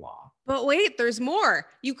Indian law. But wait, there's more.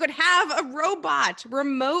 You could have a robot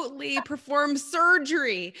remotely perform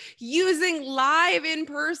surgery using live in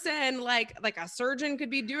person, like a surgeon could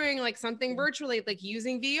be doing like something virtually, like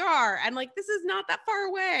using VR. And like, this is not that far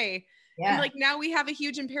away. Yeah. And like now we have a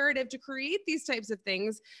huge imperative to create these types of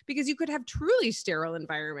things because you could have truly sterile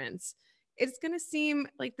environments. It's going to seem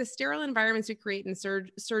like the sterile environments we create in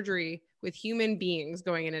surgery with human beings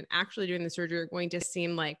going in and actually doing the surgery are going to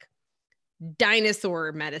seem like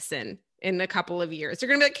dinosaur medicine in a couple of years. They're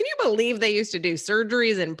going to be like, can you believe they used to do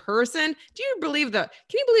surgeries in person? Can you believe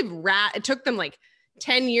it took them like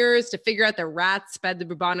 10 years to figure out that rats sped the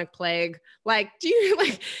bubonic plague? Like,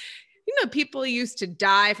 people used to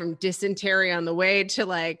die from dysentery on the way to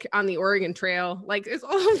like on the Oregon Trail. Like there's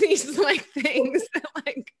all of these like things that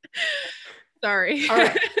like, sorry. All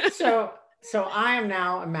right. So I am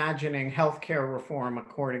now imagining healthcare reform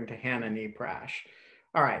according to Hannah Neprash.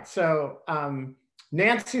 All right. So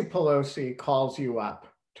Nancy Pelosi calls you up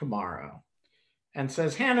tomorrow and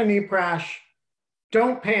says, Hannah Neprash,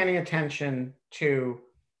 don't pay any attention to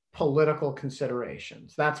political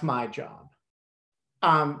considerations. That's my job.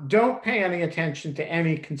 Don't pay any attention to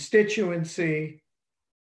any constituency.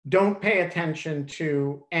 Don't pay attention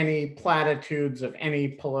to any platitudes of any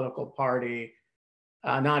political party,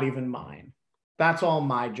 not even mine. That's all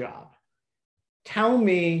my job. Tell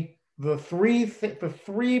me the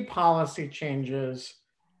three policy changes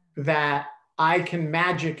that I can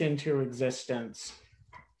magic into existence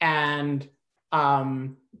and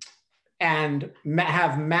have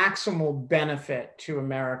maximal benefit to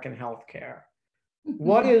American healthcare.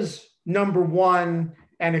 What is number one?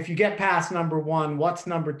 And if you get past number one, what's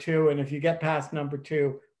number two? And if you get past number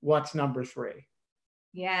two, what's number three?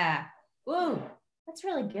 Yeah. Ooh, that's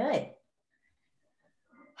really good.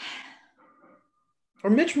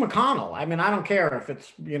 Or Mitch McConnell. I mean, I don't care if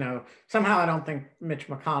it's, somehow I don't think Mitch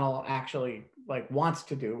McConnell actually like wants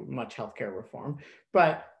to do much healthcare reform,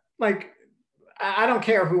 but like, I don't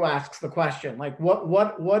care who asks the question. Like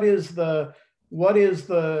what is the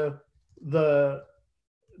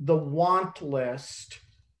want list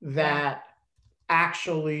that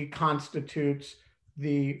actually constitutes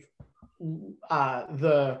the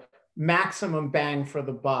maximum bang for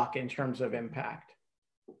the buck in terms of impact?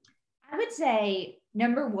 I would say,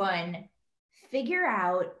 number one, figure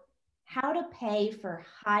out how to pay for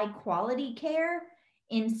high quality care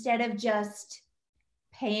instead of just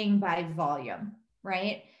paying by volume,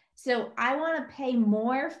 right? So I want to pay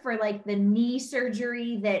more for like the knee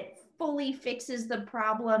surgery that fully fixes the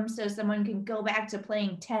problem so someone can go back to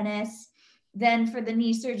playing tennis than for the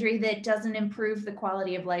knee surgery that doesn't improve the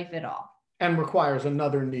quality of life at all. And requires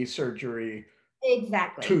another knee surgery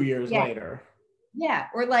exactly 2 years later. Yeah.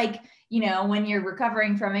 Or like, when you're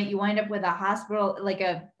recovering from it, you wind up with a hospital, like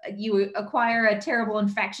you acquire a terrible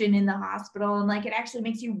infection in the hospital and like it actually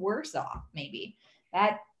makes you worse off. Maybe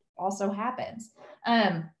that also happens.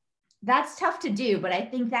 That's tough to do, but I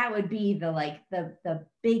think that would be the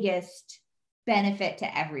biggest benefit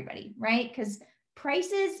to everybody, right? Because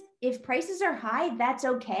if prices are high, that's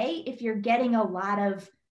okay if you're getting a lot of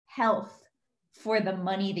health for the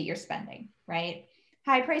money that you're spending, right?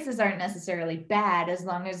 High prices aren't necessarily bad as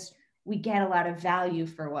long as we get a lot of value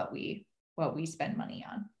for what we spend money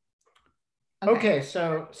on. Okay,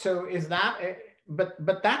 so is that,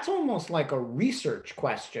 but that's almost like a research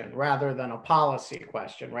question rather than a policy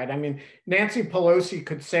question, right? I mean, Nancy Pelosi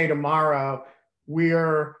could say tomorrow,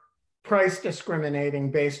 we're price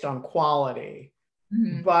discriminating based on quality,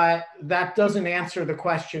 but that doesn't answer the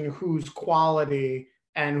question whose quality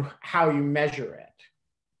and how you measure it.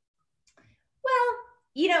 Well,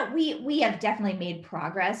 we have definitely made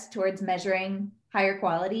progress towards measuring higher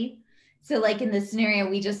quality. So like in the scenario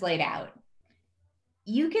we just laid out,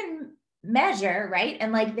 you can measure, right?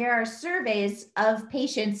 And like there are surveys of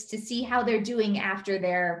patients to see how they're doing after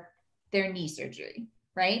their knee surgery,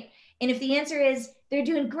 right? And if the answer is they're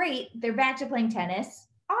doing great, they're back to playing tennis,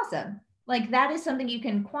 awesome. Like that is something you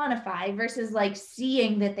can quantify versus like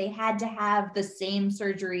seeing that they had to have the same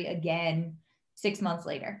surgery again 6 months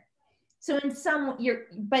later. So in some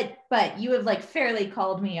but you have like fairly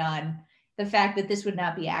called me on the fact that this would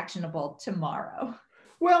not be actionable tomorrow.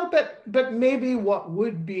 Well, but maybe what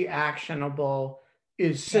would be actionable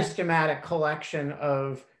is systematic collection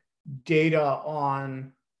of data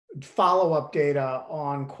on follow-up data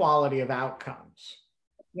on quality of outcomes.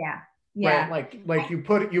 Yeah. Yeah. Right. Like you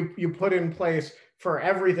put in place for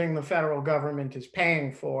everything the federal government is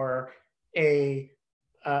paying for an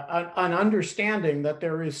understanding that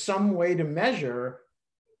there is some way to measure,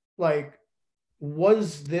 like,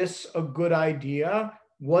 was this a good idea?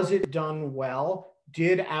 Was it done well?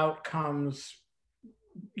 Did outcomes,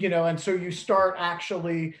 and so you start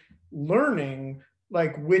actually learning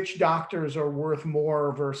like which doctors are worth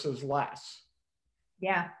more versus less.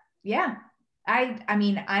 Yeah. Yeah. I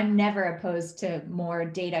mean, I'm never opposed to more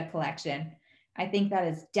data collection. I think that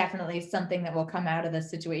is definitely something that will come out of the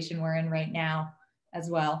situation we're in right now as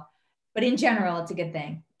well. But in general, it's a good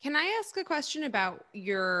thing. Can I ask a question about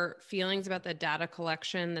your feelings about the data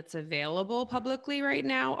collection that's available publicly right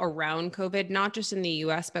now around COVID, not just in the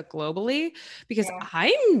US, but globally? Because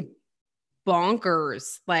I'm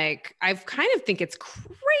bonkers. Like, I kind of think it's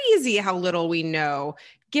crazy how little we know,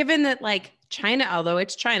 given that like China, although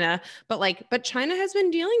it's China, but China has been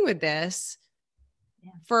dealing with this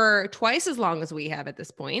for twice as long as we have at this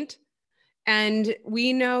point. And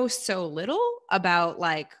we know so little about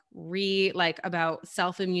about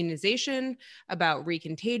self-immunization, about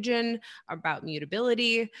recontagion, about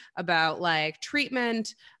mutability, about like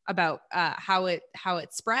treatment, about how it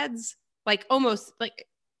spreads. Like almost like,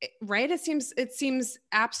 right? It seems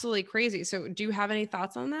absolutely crazy. So do you have any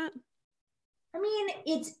thoughts on that? I mean,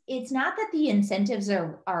 it's not that the incentives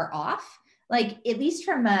are off. Like, at least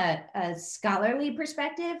from a scholarly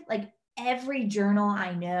perspective, like every journal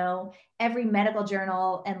I know, every medical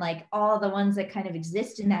journal, and like all the ones that kind of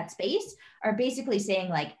exist in that space are basically saying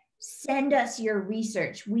like, send us your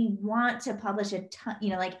research. We want to publish a ton,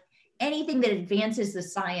 like anything that advances the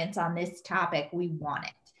science on this topic, we want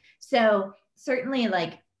it. So certainly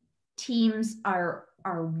like teams are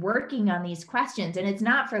working on these questions, and it's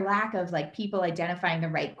not for lack of like people identifying the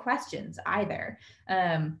right questions either.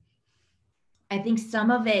 I think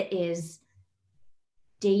some of it is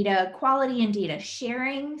data quality and data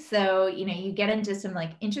sharing. So, you get into some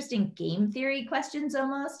like interesting game theory questions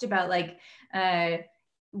almost about like,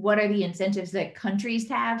 what are the incentives that countries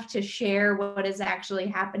have to share what is actually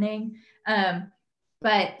happening?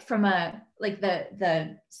 But from a like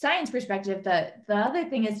the science perspective, the other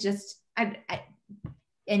thing is just,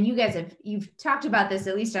 and you guys you've talked about this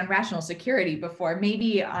at least on rational security before,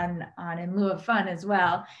 maybe on in lieu of fun as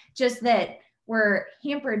well, just that we're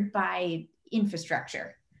hampered by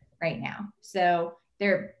infrastructure right now. So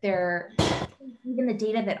they're even the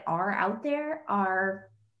data that are out there are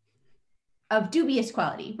of dubious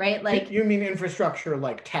quality, right? Like, you mean infrastructure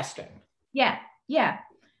like testing? Yeah.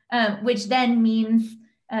 Which then means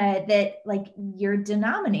that like your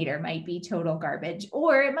denominator might be total garbage,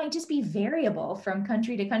 or it might just be variable from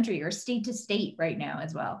country to country or state to state right now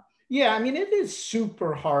as well. Yeah, I mean, it is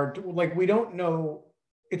super hard. Like, we don't know.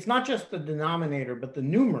 It's not just the denominator, but the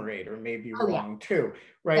numerator may be wrong too,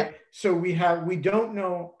 right? Yep. So we don't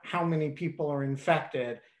know how many people are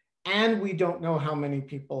infected, and we don't know how many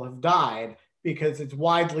people have died, because it's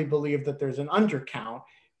widely believed that there's an undercount.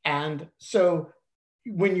 And so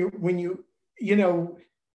when you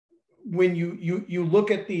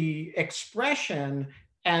look at the expression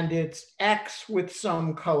and it's X with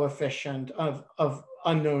some coefficient of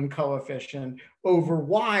unknown coefficient over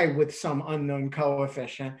Y with some unknown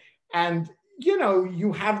coefficient, and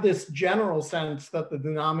you have this general sense that the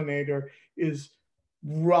denominator is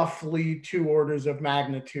roughly 2 orders of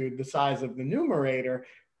magnitude the size of the numerator,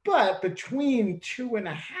 but between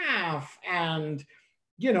 2.5 and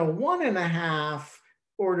 1.5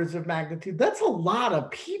 orders of magnitude, that's a lot of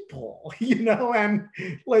people, and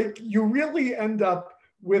like you really end up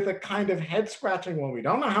with a kind of head scratching. Well, we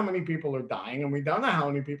don't know how many people are dying, and we don't know how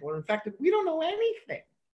many people are infected. We don't know anything.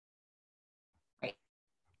 Right.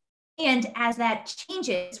 And as that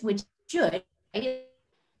changes, which should, right,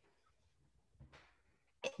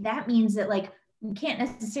 that means that like we can't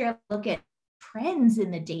necessarily look at trends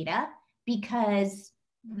in the data because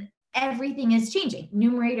everything is changing,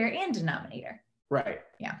 numerator and denominator. Right.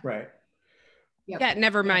 Yeah. Right. Yep. Yeah,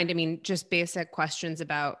 never mind. I mean, just basic questions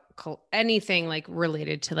about anything like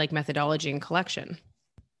related to like methodology and collection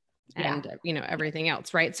and, everything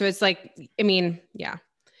else. Right. So it's like, I mean, yeah.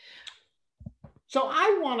 So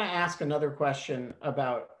I want to ask another question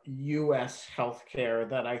about US healthcare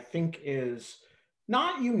that I think is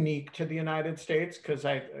not unique to the United States, because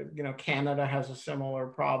Canada has a similar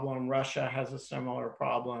problem, Russia has a similar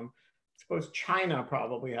problem. I suppose China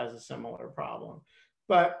probably has a similar problem.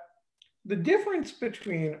 But the difference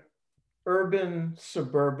between urban,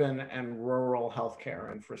 suburban, and rural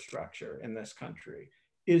healthcare infrastructure in this country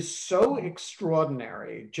is so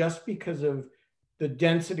extraordinary just because of the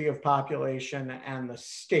density of population and the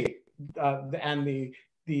state and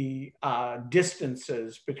the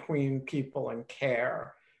distances between people and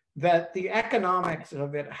care, that the economics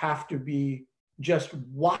of it have to be just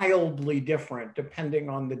wildly different depending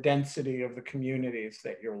on the density of the communities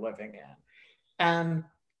that you're living in. And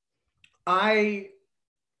I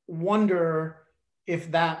wonder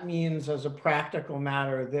if that means, as a practical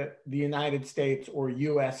matter, that the United States or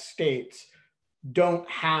US states don't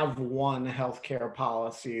have one healthcare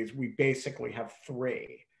policies. We basically have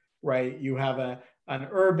three, right? You have an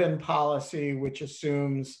urban policy, which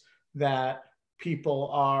assumes that people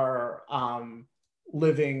are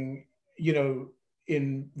living,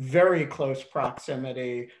 in very close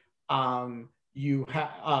proximity. And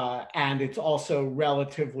it's also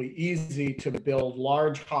relatively easy to build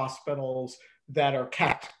large hospitals that are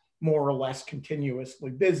kept more or less continuously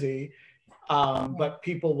busy. But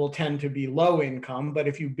people will tend to be low income. But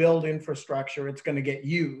if you build infrastructure, it's going to get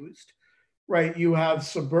used, right? You have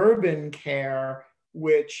suburban care,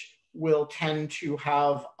 which will tend to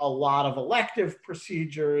have a lot of elective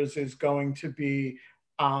procedures, is going to be,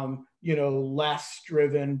 less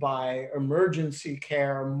driven by emergency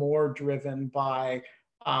care, more driven by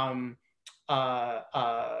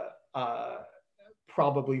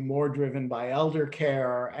probably more driven by elder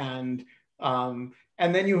care, and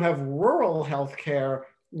then you have rural healthcare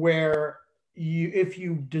where if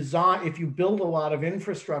you build a lot of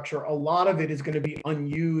infrastructure, a lot of it is going to be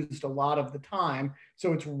unused a lot of the time.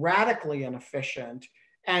 So it's radically inefficient.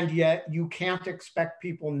 And yet you can't expect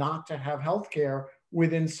people not to have healthcare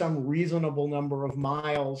within some reasonable number of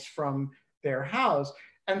miles from their house.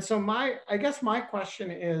 And so I guess my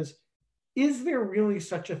question is there really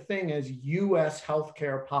such a thing as US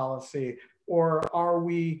healthcare policy? Or are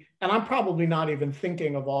we, and I'm probably not even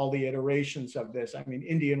thinking of all the iterations of this. I mean,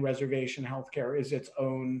 Indian reservation healthcare is its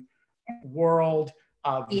own world.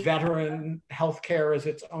 Veteran healthcare is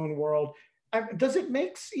its own world. Does it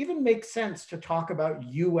even make sense to talk about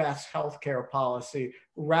US healthcare policy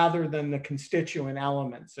rather than the constituent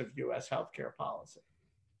elements of US healthcare policy?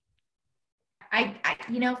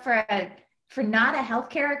 For not a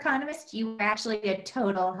healthcare economist, you are actually a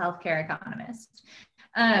total healthcare economist.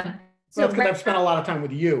 So because I've spent a lot of time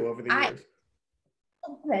with you over the years.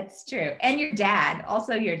 That's true. And your dad,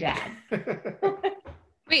 also your dad.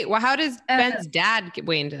 Wait, well, how does Ben's dad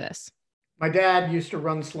weigh into this? My dad used to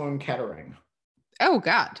run Sloan Kettering. Oh,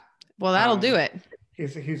 God. Well, that'll do it.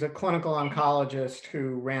 He's a clinical oncologist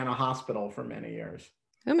who ran a hospital for many years.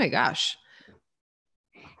 Oh, my gosh.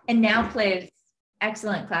 And now plays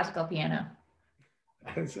excellent classical piano.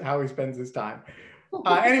 That's how he spends his time.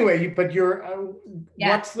 Anyway, but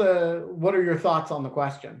what are your thoughts on the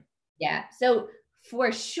question? Yeah, so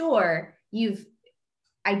for sure, you've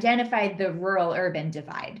identified the rural-urban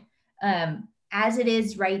divide. As it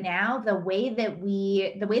is right now, the way that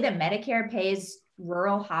Medicare pays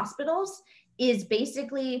rural hospitals is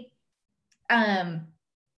basically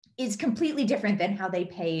is completely different than how they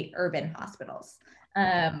pay urban hospitals.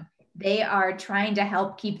 They are trying to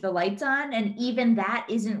help keep the lights on, and even that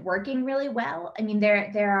isn't working really well. I mean,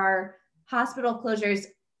 there are hospital closures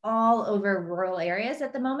all over rural areas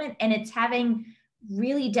at the moment, and it's having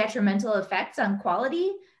really detrimental effects on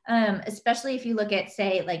quality, especially if you look at,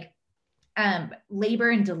 say, like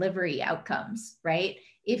labor and delivery outcomes, right?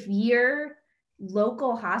 If your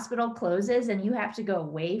local hospital closes and you have to go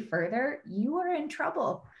way further, you are in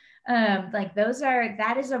trouble.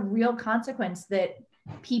 That is a real consequence that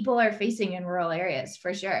people are facing in rural areas,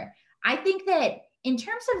 for sure. I think that in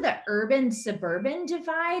terms of the urban suburban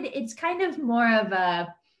divide, it's kind of more of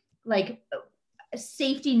a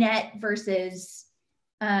safety net versus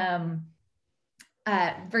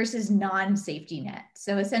non-safety net.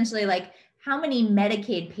 So essentially, like, how many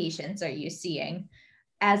Medicaid patients are you seeing,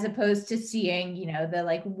 as opposed to seeing,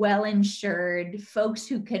 the well-insured folks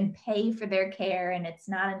who can pay for their care and it's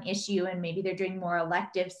not an issue, and maybe they're doing more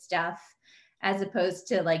elective stuff, as opposed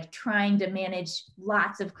to trying to manage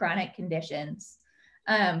lots of chronic conditions.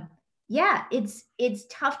 It's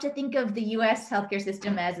tough to think of the US healthcare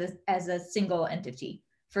system as a single entity,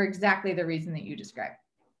 for exactly the reason that you described.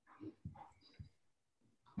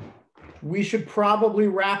 We should probably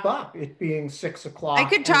wrap up, it being 6 o'clock. I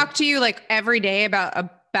could talk to you like every day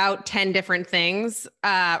about 10 different things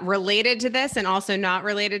related to this and also not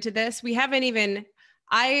related to this. We haven't even,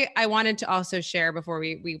 I wanted to also share before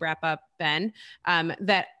we wrap up, Ben,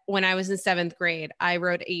 that when I was in 7th grade, I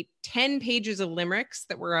wrote 10 pages of limericks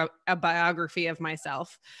that were a biography of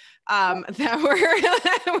myself.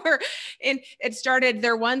 That were in, it started,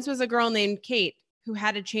 there once was a girl named Kate who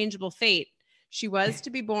had a changeable fate. She was to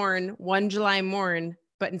be born one July morn,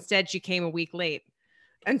 but instead she came a week late.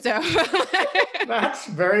 And so that's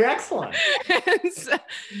very excellent. So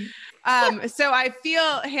I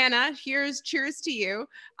feel, Hannah, cheers to you.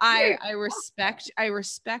 I respect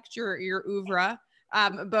your oeuvre,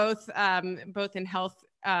 both in health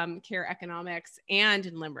care economics and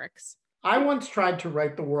in limericks. I once tried to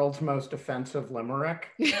write the world's most offensive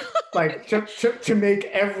limerick, like to make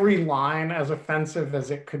every line as offensive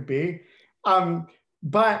as it could be.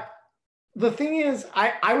 But the thing is,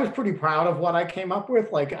 I was pretty proud of what I came up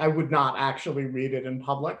with. Like, I would not actually read it in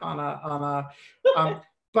public but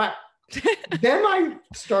then I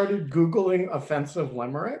started Googling offensive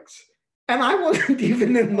limericks, and I wasn't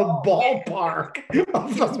even in the ballpark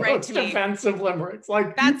of the most offensive limericks.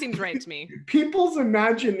 Like, that seems right to me. People's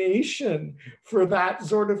imagination for that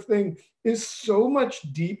sort of thing is so much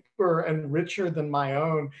deeper and richer than my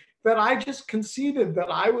own that I just conceded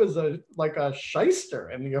that I was a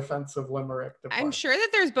shyster in the offensive limerick department. I'm sure that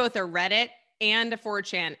there's both a Reddit and a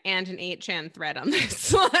 4chan and an 8chan thread on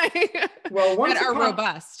this. Well,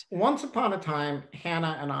 robust. Once upon a time,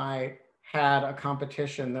 Hannah and I had a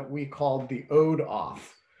competition that we called the Ode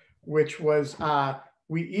Off, which was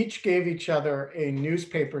we each gave each other a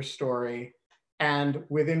newspaper story and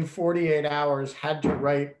within 48 hours had to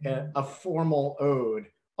write a formal ode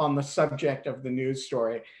on the subject of the news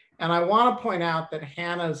story. And I want to point out that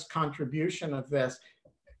Hannah's contribution of this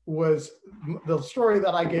was, the story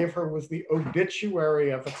that I gave her was the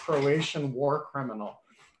obituary of a Croatian war criminal.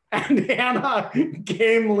 And Hannah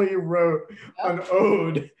gamely wrote an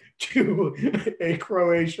ode to a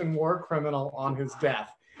Croatian war criminal on his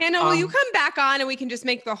death. Hannah, will you come back on and we can just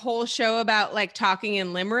make the whole show about like talking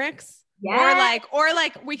in limericks? Yeah. Or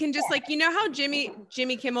like we can just like, you know how Jimmy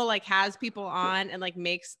Kimmel like has people on and like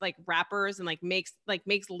makes like rappers and like makes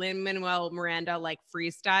Lin-Manuel Miranda like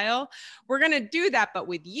freestyle. We're gonna do that, but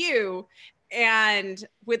with you and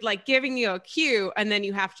with like giving you a cue, and then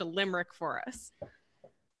you have to limerick for us.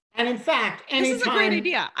 And in fact, anytime, this is a great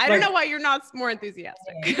idea. I don't know why you're not more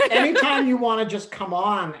enthusiastic. Anytime you want to just come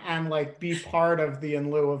on and like be part of the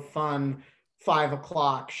In Lieu of Fun 5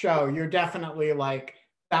 o'clock show, you're definitely like,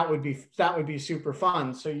 that would be super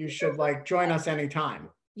fun. So you should like join us anytime.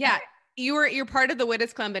 Yeah. You're part of the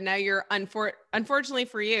Wittes Club, and now you're unfortunately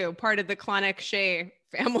for you, part of the Clonic Shea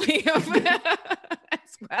family of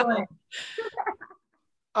as well.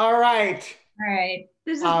 All right.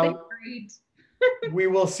 This has been great. We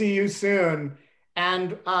will see you soon.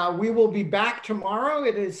 And we will be back tomorrow.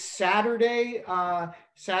 It is Saturday.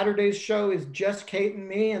 Saturday's show is just Kate and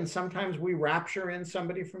me, and sometimes we rapture in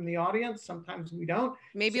somebody from the audience. Sometimes we don't.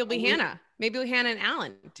 Maybe it'll be Hannah. Maybe it'll be Hannah and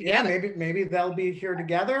Alan together. Yeah, maybe they'll be here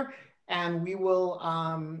together, and we will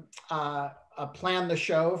plan the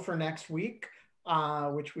show for next week,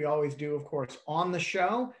 which we always do, of course, on the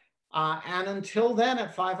show. And until then,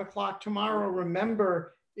 at 5 o'clock tomorrow,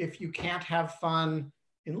 remember, if you can't have fun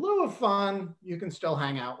in lieu of fun, you can still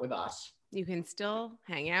hang out with us. You can still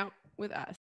hang out with us.